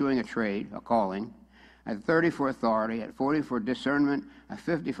 for pursuing a trade, a calling. At 30 for authority. At 40 for discernment. At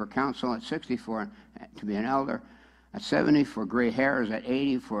 50 for counsel. At 60 for to be an elder. At 70 for gray hairs. At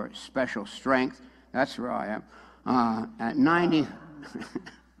 80 for special strength. That's where I am. At 90,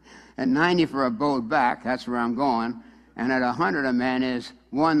 at 90 for a bowed back. That's where I'm going. And at 100, a man is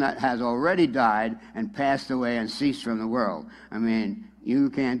one that has already died and passed away and ceased from the world. I mean, you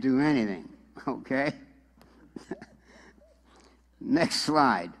can't do anything, okay? Next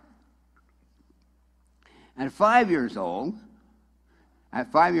slide. At 5 years old,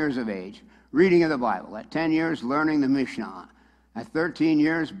 at 5 years of age, reading of the Bible. At 10 years, learning the Mishnah. At 13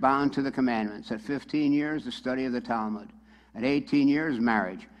 years, bound to the commandments. At 15 years, the study of the Talmud. At 18 years,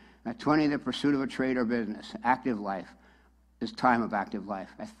 marriage. At 20, the pursuit of a trade or business. Active life. This time of active life.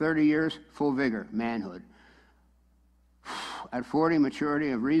 At 30 years, full vigor, manhood. At 40, maturity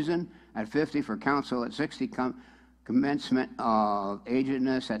of reason. At 50, for counsel. At 60, commencement of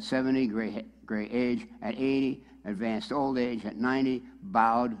agedness. At 70, gray age. At 80, advanced old age. At 90,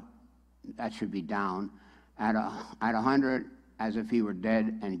 bowed. That should be down. At 100, as if he were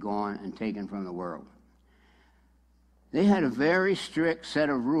dead and gone and taken from the world. They had a very strict set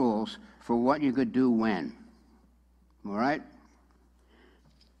of rules for what you could do when. All right?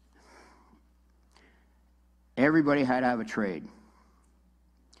 Everybody had to have a trade.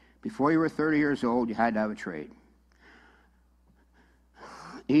 Before you were 30 years old, you had to have a trade.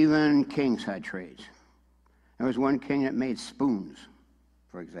 Even kings had trades. There was one king that made spoons,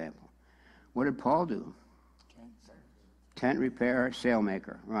 for example. What did Paul do? Tent repair,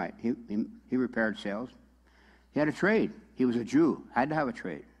 sailmaker. Right. He repaired sails. He had a trade. He was a Jew, had to have a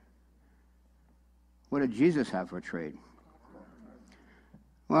trade. What did Jesus have for a trade?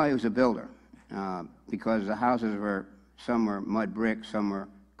 Well, he was a builder, because the houses were, some were mud brick, some were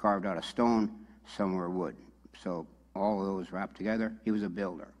carved out of stone, some were wood. So all of those wrapped together, he was a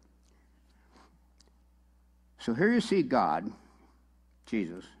builder. So here you see God,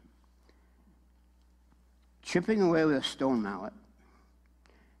 Jesus, chipping away with a stone mallet,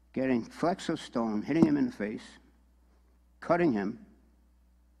 getting flecks of stone, hitting him in the face, cutting him,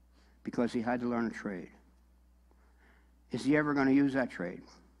 because he had to learn a trade. Is he ever going to use that trade?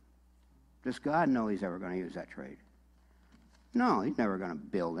 Does God know he's ever going to use that trade? No, he's never going to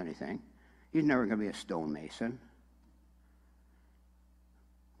build anything. He's never going to be a stonemason.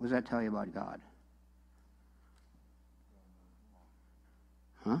 What does that tell you about God?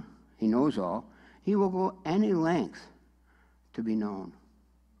 Huh? He knows all. He will go any length to be known.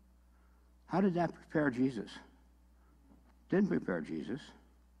 How did that prepare Jesus? Didn't prepare Jesus.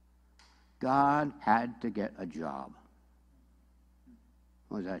 God had to get a job.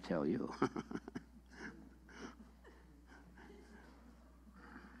 What does that tell you?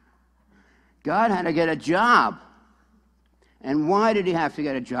 God had to get a job. And why did he have to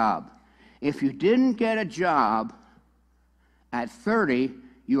get a job? If you didn't get a job at 30,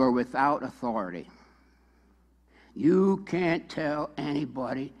 you are without authority. You can't tell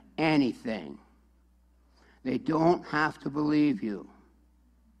anybody anything. They don't have to believe you.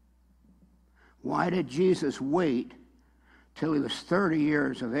 Why did Jesus wait till he was 30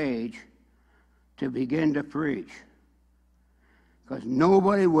 years of age to begin to preach? Because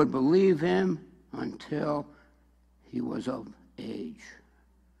nobody would believe him until he was of age.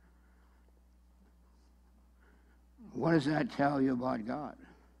 What does that tell you about God?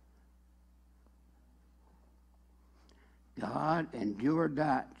 God endured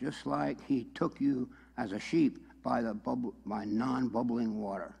that just like he took you as a sheep by non-bubbling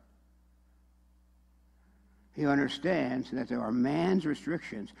water. He understands that there are man's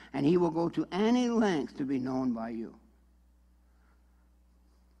restrictions, and he will go to any length to be known by you.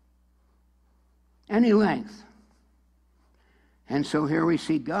 Any length. And so here we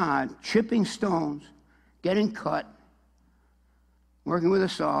see God chipping stones, getting cut, working with a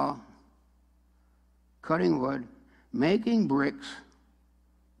saw, cutting wood, making bricks,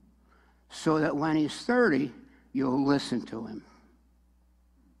 so that when he's 30, you'll listen to him.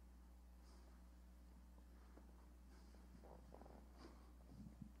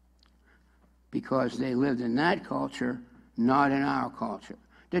 Because they lived in that culture, not in our culture.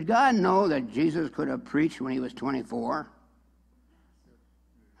 Did God know that Jesus could have preached when he was 24?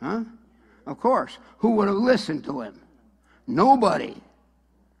 Huh? Of course. Who would have listened to him? Nobody.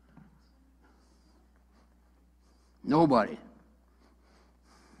 Nobody.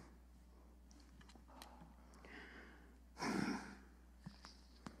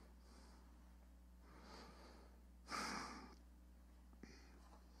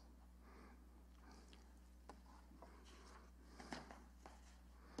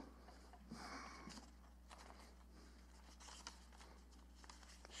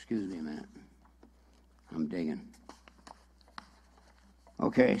 Excuse me a minute. I'm digging.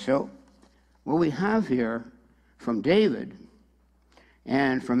 Okay, so what we have here from David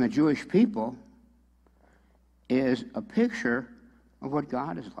and from the Jewish people is a picture of what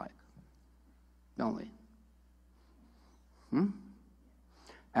God is like, don't we?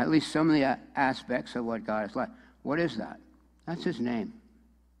 At least some of the aspects of what God is like. What is that? That's his name.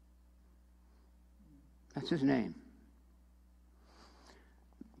 That's his name.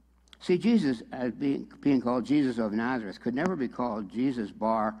 See, Jesus, as being called Jesus of Nazareth, could never be called Jesus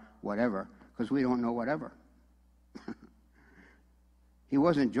bar whatever, because we don't know whatever. He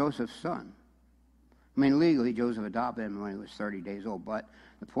wasn't Joseph's son. I mean, legally, Joseph adopted him when he was 30 days old, but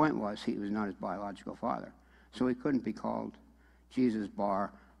the point was he was not his biological father. So he couldn't be called Jesus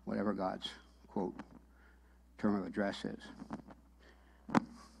bar whatever God's, quote, term of address is.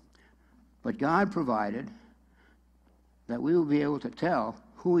 But God provided that we will be able to tell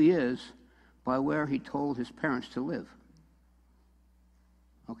who he is by where he told his parents to live.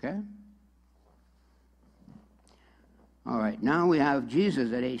 Okay? All right, now we have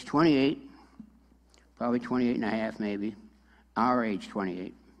Jesus at age 28, probably 28 and a half maybe, our age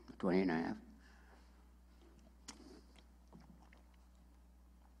 28 and a half.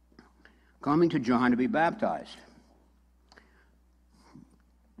 Coming to John to be baptized.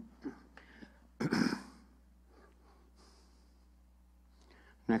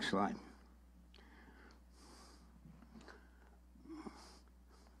 Next slide.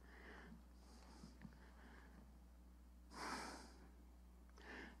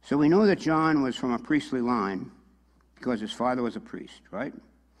 So we know that John was from a priestly line, because his father was a priest, right?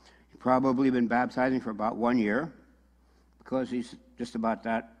 He'd probably been baptizing for about 1 year because he's just about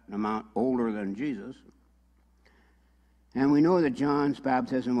that amount older than Jesus. And we know that John's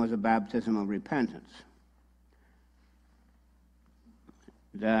baptism was a baptism of repentance.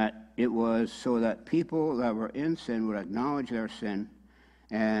 That it was so that people that were in sin would acknowledge their sin,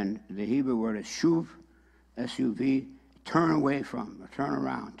 and the Hebrew word is shuv, S-U-V, turn away from, or turn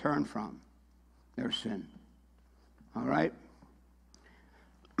around, turn from their sin. All right?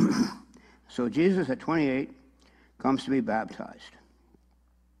 So Jesus at 28 comes to be baptized.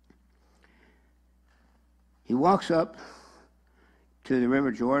 He walks up to the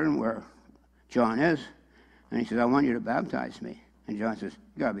River Jordan where John is, and he says, I want you to baptize me. And John says,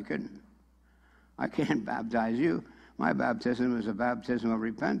 you gotta be kidding. I can't baptize you. My baptism is a baptism of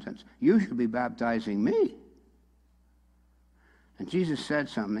repentance. You should be baptizing me. And Jesus said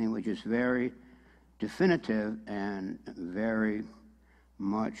something which is very definitive and very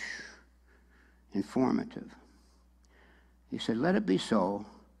much informative. He said, let it be so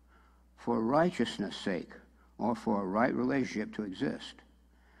for righteousness' sake, or for a right relationship to exist.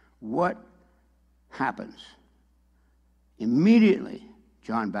 What happens? Immediately,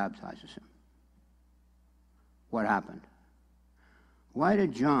 John baptizes him. What happened? Why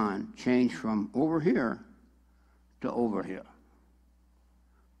did John change from over here to over here?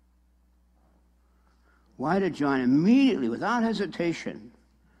 Why did John immediately, without hesitation,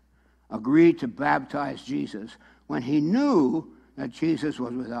 agree to baptize Jesus when he knew that Jesus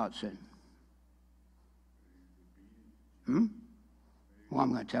was without sin? Well,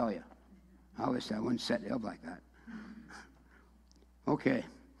 I'm going to tell you. I wish I wouldn't set it up like that. Okay.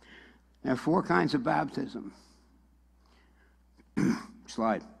 There are 4 kinds of baptism.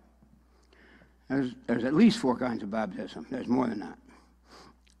 Slide. There's at least 4 kinds of baptism. There's more than that.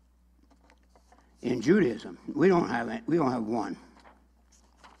 In Judaism, we don't have one.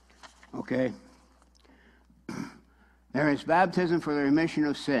 Okay? There is baptism for the remission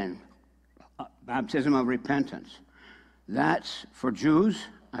of sin, baptism of repentance. That's for Jews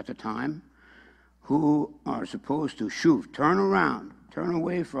at the time who are supposed to shuv, turn around, turn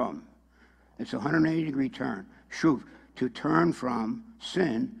away from. It's a 180-degree turn. Shuv, to turn from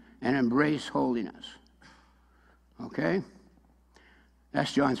sin and embrace holiness. Okay?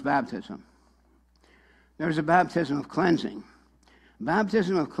 That's John's baptism. There's a baptism of cleansing.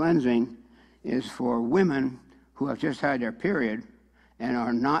 Baptism of cleansing is for women who have just had their period and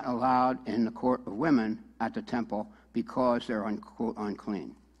are not allowed in the court of women at the temple because they're unquote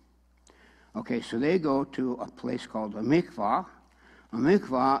unclean. Okay, so they go to a place called a mikvah. A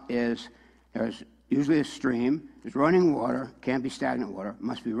mikvah is, there's usually a stream, there's running water, can't be stagnant water,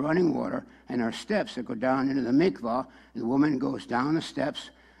 must be running water, and there are steps that go down into the mikvah. The woman goes down the steps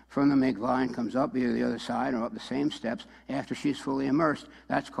from the mikvah and comes up either the other side or up the same steps after she's fully immersed.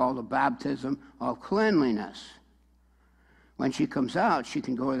 That's called a baptism of cleanliness. When she comes out, she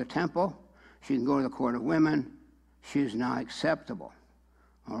can go to the temple, she can go to the court of women. She is now acceptable.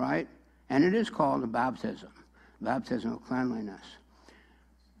 All right? And it is called a baptism of cleanliness.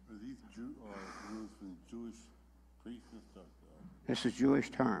 Are these rules from Jewish priests and stuff? This is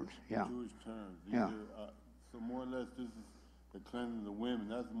Jewish terms, yeah. Jewish terms. Yeah. So more or less, this is the cleansing of the women.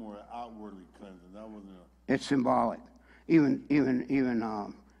 That's more outwardly cleansing. That wasn't It's symbolic. Even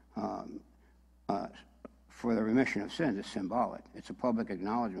for the remission of sins, it's symbolic. It's a public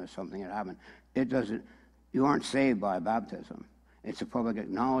acknowledgement of something that happened. It doesn't. You aren't saved by baptism. It's a public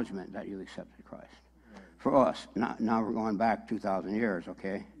acknowledgement that you accepted Christ. Right. For us, now we're going back 2,000 years,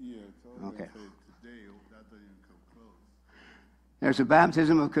 okay? Yeah, so okay. Today, that doesn't even come close. There's a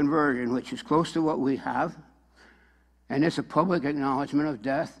baptism of conversion, which is close to what we have, and it's a public acknowledgement of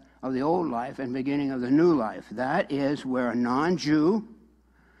death of the old life and beginning of the new life. That is where a non-Jew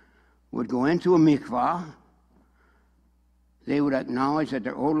would go into a mikvah. They would acknowledge that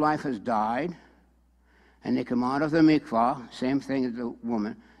their old life has died, and they come out of the mikvah, same thing as the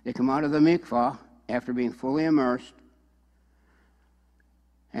woman. They come out of the mikvah after being fully immersed,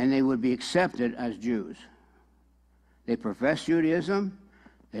 and they would be accepted as Jews. They profess Judaism,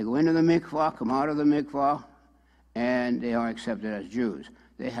 they go into the mikvah, come out of the mikvah, and they are accepted as Jews.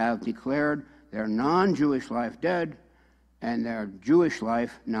 They have declared their non-Jewish life dead and their Jewish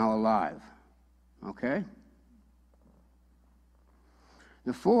life now alive. Okay?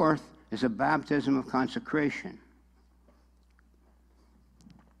 The 4th is a baptism of consecration.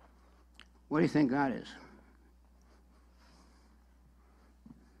 What do you think that is?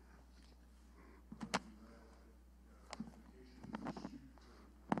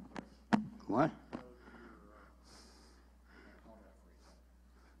 What?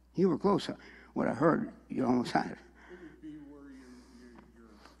 You were close. What I heard, you almost had it.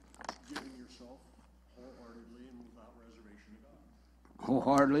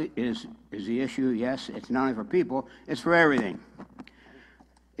 wholeheartedly is the issue. Yes, it's not only for people, it's for everything.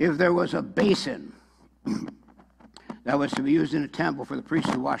 If there was a basin that was to be used in a temple for the priests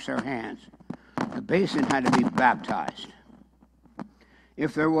to wash their hands, the basin had to be baptized.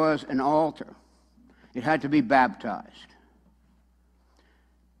 If there was an altar, it had to be baptized.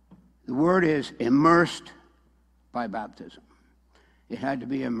 The word is immersed by baptism. It had to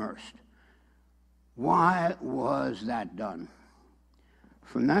be immersed. Why was that done?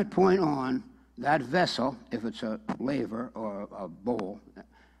 From that point on, that vessel, if it's a laver or a bowl,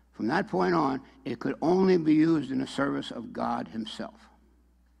 from that point on, it could only be used in the service of God himself.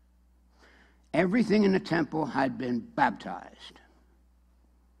 Everything in the temple had been baptized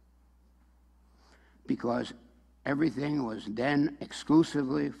because everything was then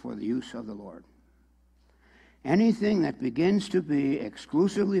exclusively for the use of the Lord. Anything that begins to be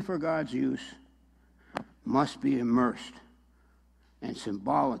exclusively for God's use must be immersed and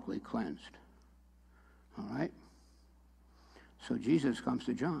symbolically cleansed. All right? So Jesus comes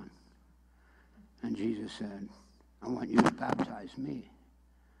to John, and Jesus said, I want you to baptize me.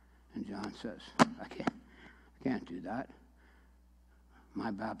 And John says, I can't do that.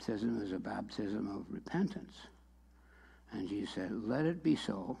 My baptism is a baptism of repentance. And Jesus said, let it be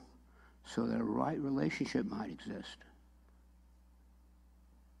so that a right relationship might exist.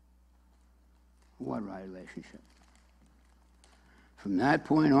 What right relationship? From that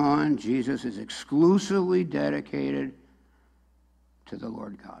point on, Jesus is exclusively dedicated to the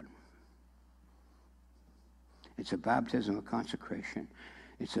Lord God. It's a baptism of consecration.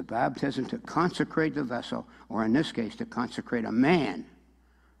 It's a baptism to consecrate the vessel, or in this case, to consecrate a man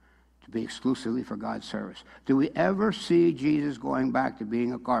to be exclusively for God's service. Do we ever see Jesus going back to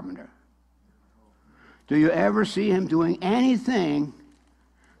being a carpenter? Do you ever see him doing anything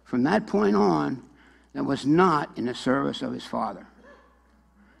from that point on that was not in the service of his Father?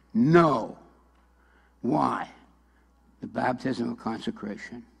 No. Why? The baptism of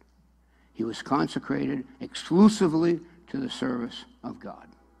consecration. He was consecrated exclusively to the service of God.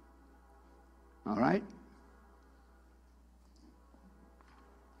 All right?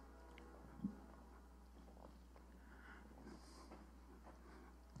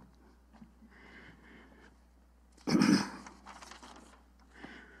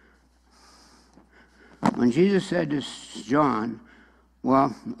 When Jesus said to John,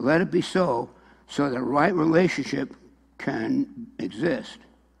 well, let it be so that right relationship can exist,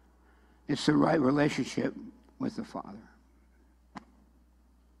 it's the right relationship with the Father.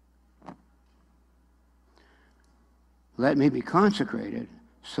 Let me be consecrated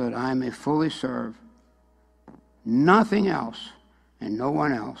so that I may fully serve nothing else and no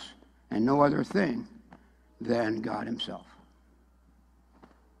one else and no other thing than God himself.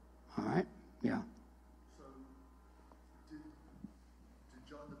 All right? Yeah. So, did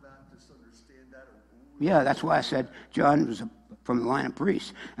John the Baptist understand that? Yeah, that's why I said John was from the line of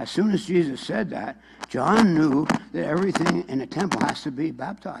priests. As soon as Jesus said that, John knew that everything in the temple has to be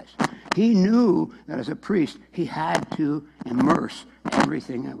baptized. He knew that as a priest, he had to immerse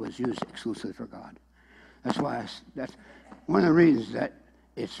everything that was used exclusively for God. That's why that's one of the reasons that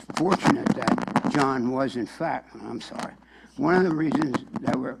it's fortunate that John was, in fact, one of the reasons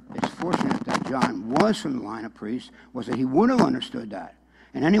that it's fortunate that John was from the line of priests was that he would have understood that.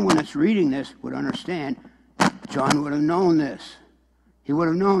 And anyone that's reading this would understand John would have known this. He would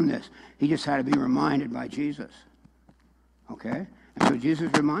have known this. He just had to be reminded by Jesus. Okay? And so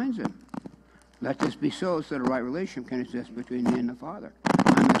Jesus reminds him, let this be so that a right relationship can exist between me and the Father.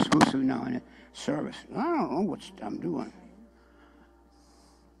 I'm exclusively now in service. I don't know what I'm doing.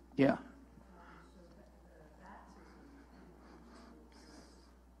 Yeah.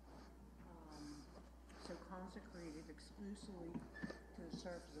 So consecrated exclusively to the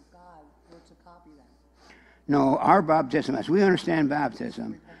service of God, what's a copy of that? No, our baptism, as we understand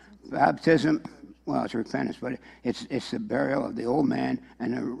baptism, well, it's repentance, but it's the burial of the old man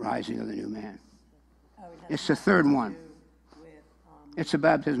and the rising of the new man. It's the third one. It's a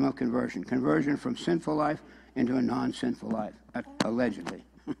baptism of conversion. Conversion from sinful life into a non-sinful life, allegedly.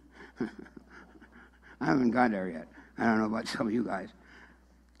 I haven't got there yet. I don't know about some of you guys.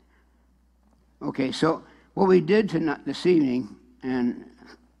 Okay, so what we did this evening, and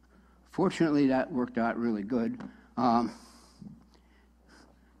fortunately that worked out really good, I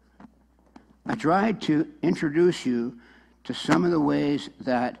tried to introduce you to some of the ways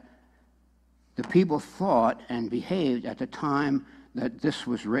that the people thought and behaved at the time that this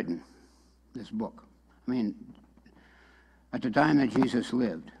was written, this book. I mean, at the time that Jesus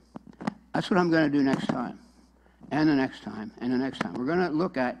lived. That's what I'm going to do next time, and the next time, and the next time. We're going to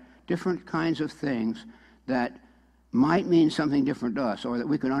look at different kinds of things that might mean something different to us, or that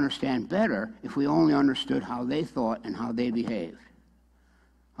we could understand better if we only understood how they thought and how they behaved.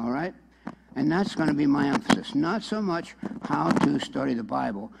 All right? And that's going to be my emphasis. Not so much how to study the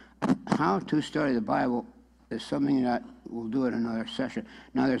Bible. How to study the Bible is something that we'll do in another session.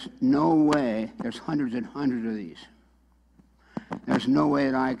 Now, there's no way, there's hundreds and hundreds of these. There's no way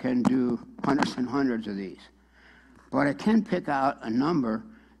that I can do hundreds and hundreds of these. But I can pick out a number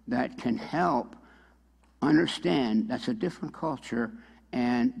that can help understand that's a different culture,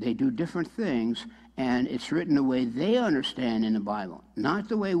 and they do different things, and it's written the way they understand in the Bible, not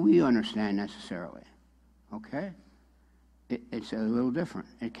the way we understand necessarily. Okay? It's a little different.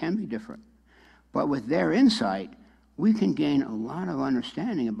 It can be different. But with their insight, we can gain a lot of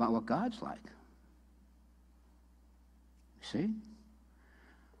understanding about what God's like. See?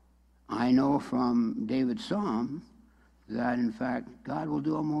 I know from David's psalm that, in fact, God will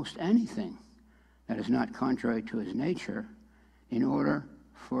do almost anything that is not contrary to his nature in order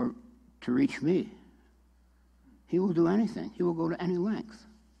to reach me. He will do anything. He will go to any length.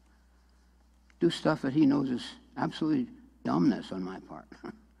 Do stuff that he knows is absolutely dumbness on my part.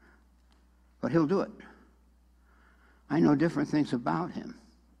 But he'll do it. I know different things about him.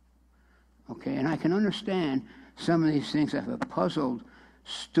 Okay, and I can understand some of these things that have puzzled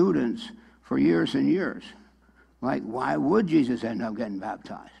students for years and years. Like, why would Jesus end up getting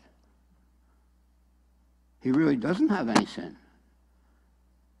baptized? He really doesn't have any sin.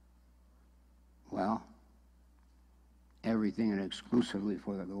 Well, everything and exclusively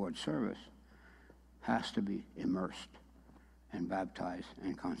for the Lord's service has to be immersed and baptized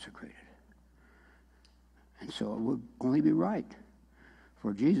and consecrated. And so it would only be right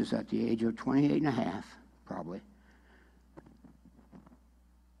for Jesus at the age of 28 and a half, probably,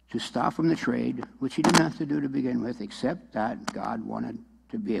 to stop from the trade, which he didn't have to do to begin with, except that God wanted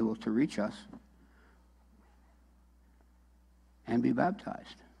to be able to reach us, and be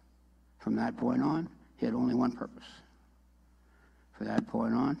baptized. From that point on, he had only one purpose. From that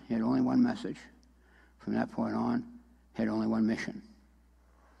point on, he had only one message. From that point on, he had only one mission: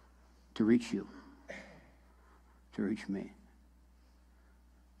 to reach you, to reach me.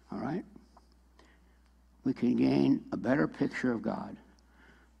 All right? We can gain a better picture of God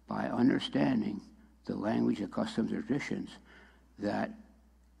by understanding the language, the customs, and traditions, that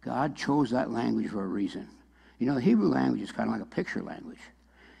God chose that language for a reason. You know, the Hebrew language is kind of like a picture language.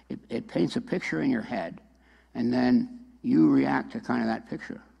 It paints a picture in your head, and then you react to kind of that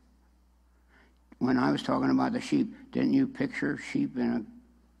picture. When I was talking about the sheep, didn't you picture sheep in a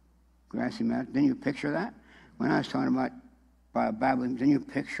grassy meadow? Didn't you picture that? When I was talking about by a babbling, didn't you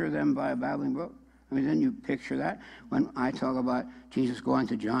picture them by a babbling brook? I mean, didn't you picture that? When I talk about Jesus going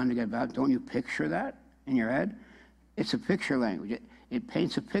to John to get baptized, don't you picture that in your head? It's a picture language. It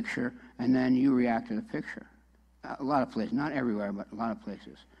paints a picture, and then you react to the picture. A lot of places, not everywhere, but a lot of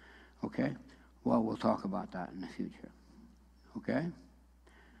places. Okay? Well, we'll talk about that in the future. Okay?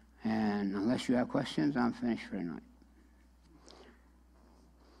 And unless you have questions, I'm finished for tonight.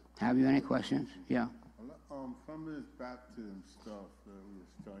 Have you any questions? Yeah. Some of this baptism stuff that we were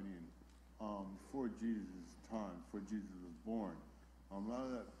studying before Jesus' time, before Jesus was born, a lot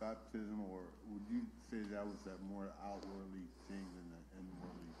of that baptism, or would you say that was that more outwardly thing than the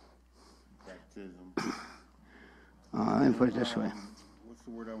inwardly baptism? Let me put it this way. What's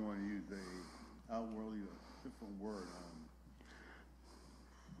the word I want to use? Outwardly, a different word.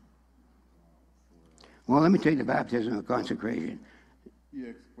 Well, let me take the baptism of consecration. The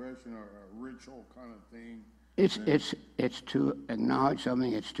expression or a ritual kind of thing. It's to acknowledge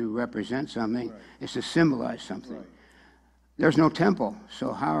something. It's to represent something. Right. It's to symbolize something. Right. There's no temple,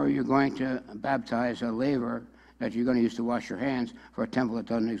 so how are you going to baptize a laver that you're going to use to wash your hands for a temple that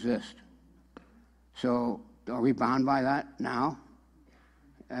doesn't exist? So are we bound by that now?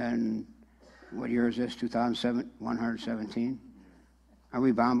 And what year is this? 2007, 117? Are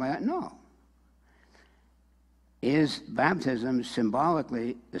we bound by that? No. Is baptism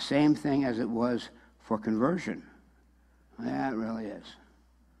symbolically the same thing as it was for conversion? Yeah, it really is.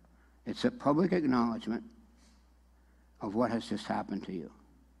 It's a public acknowledgement of what has just happened to you.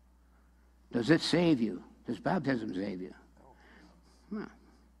 Does it save you? Does baptism save you? No.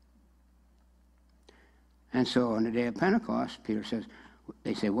 And so on the day of Pentecost, Peter says,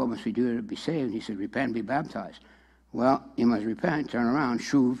 they say, what must we do to be saved? And he said, repent and be baptized. Well, you must repent, turn around,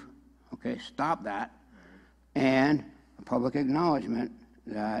 shuv, okay, stop that, and a public acknowledgement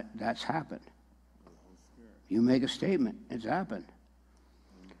that that's happened. You make a statement, it's happened.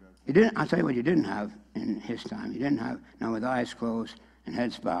 You didn't, I'll tell you what you didn't have in his time. You didn't have, now with eyes closed and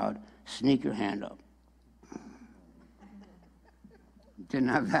heads bowed, sneak your hand up. Didn't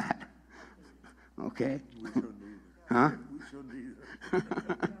have that. Okay? Huh? We should either. About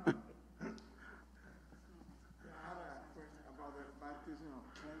the baptism of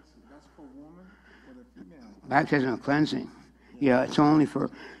cleansing, that's for women or the female? Baptism of cleansing. Yeah, it's only for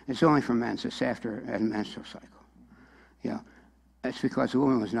menses after a menstrual cycle. Yeah. That's because the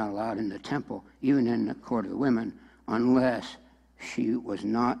woman was not allowed in the temple, even in the court of the women, unless she was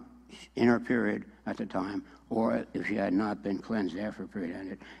not in her period at the time, or if she had not been cleansed after her period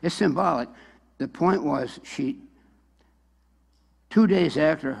ended. It's symbolic. The point was 2 days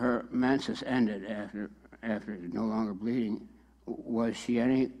after her menses ended, after no longer bleeding, was she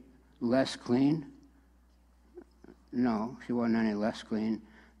any less clean? No, she wasn't any less clean.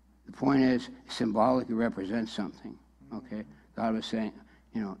 The point is, symbolically represents something. Okay, God was saying,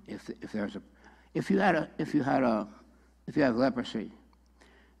 if you have leprosy,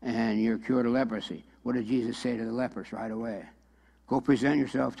 and you're cured of leprosy, what did Jesus say to the lepers right away? Go present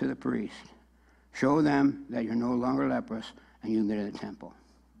yourself to the priest. Show them that you're no longer leprous, and you can get in the temple.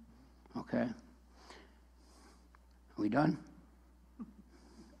 Okay? Are we done?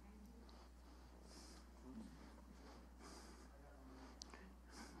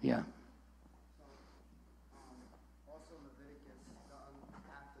 Yeah. Also in Leviticus,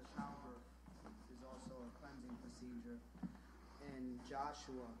 after childbirth is also a cleansing procedure. And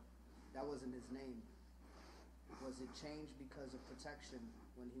Joshua, that wasn't his name. Was it changed because of protection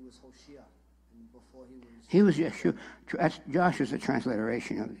when he was Hoshea and before he was? He was Yeshua. Joshua's a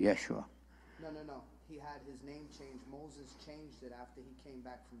transliteration of Yeshua. No. He had his name changed. Moses changed it after he came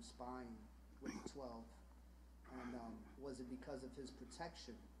back from spying with the 12. And was it because of his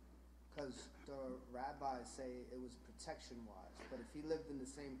protection? Because the rabbis say it was protection-wise. But if he lived in the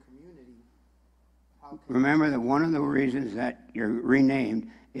same community, how can... Remember that one of the reasons that you're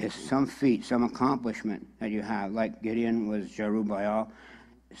renamed is some feat, some accomplishment that you have. Like Gideon was Jerubbaal,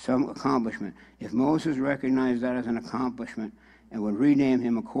 some accomplishment. If Moses recognized that as an accomplishment and would rename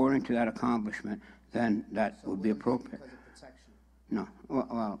him according to that accomplishment, then that would be appropriate. Because of protection. No.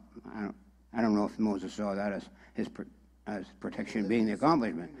 Well, I don't know if Moses saw that as as protection being the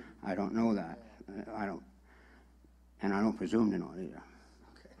accomplishment. I don't know that. I don't presume to know either.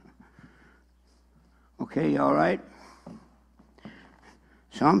 Okay, you all right?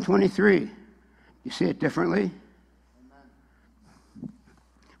 Psalm 23. You see it differently? Amen.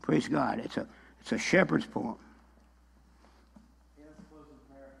 Praise God. It's a shepherd's poem.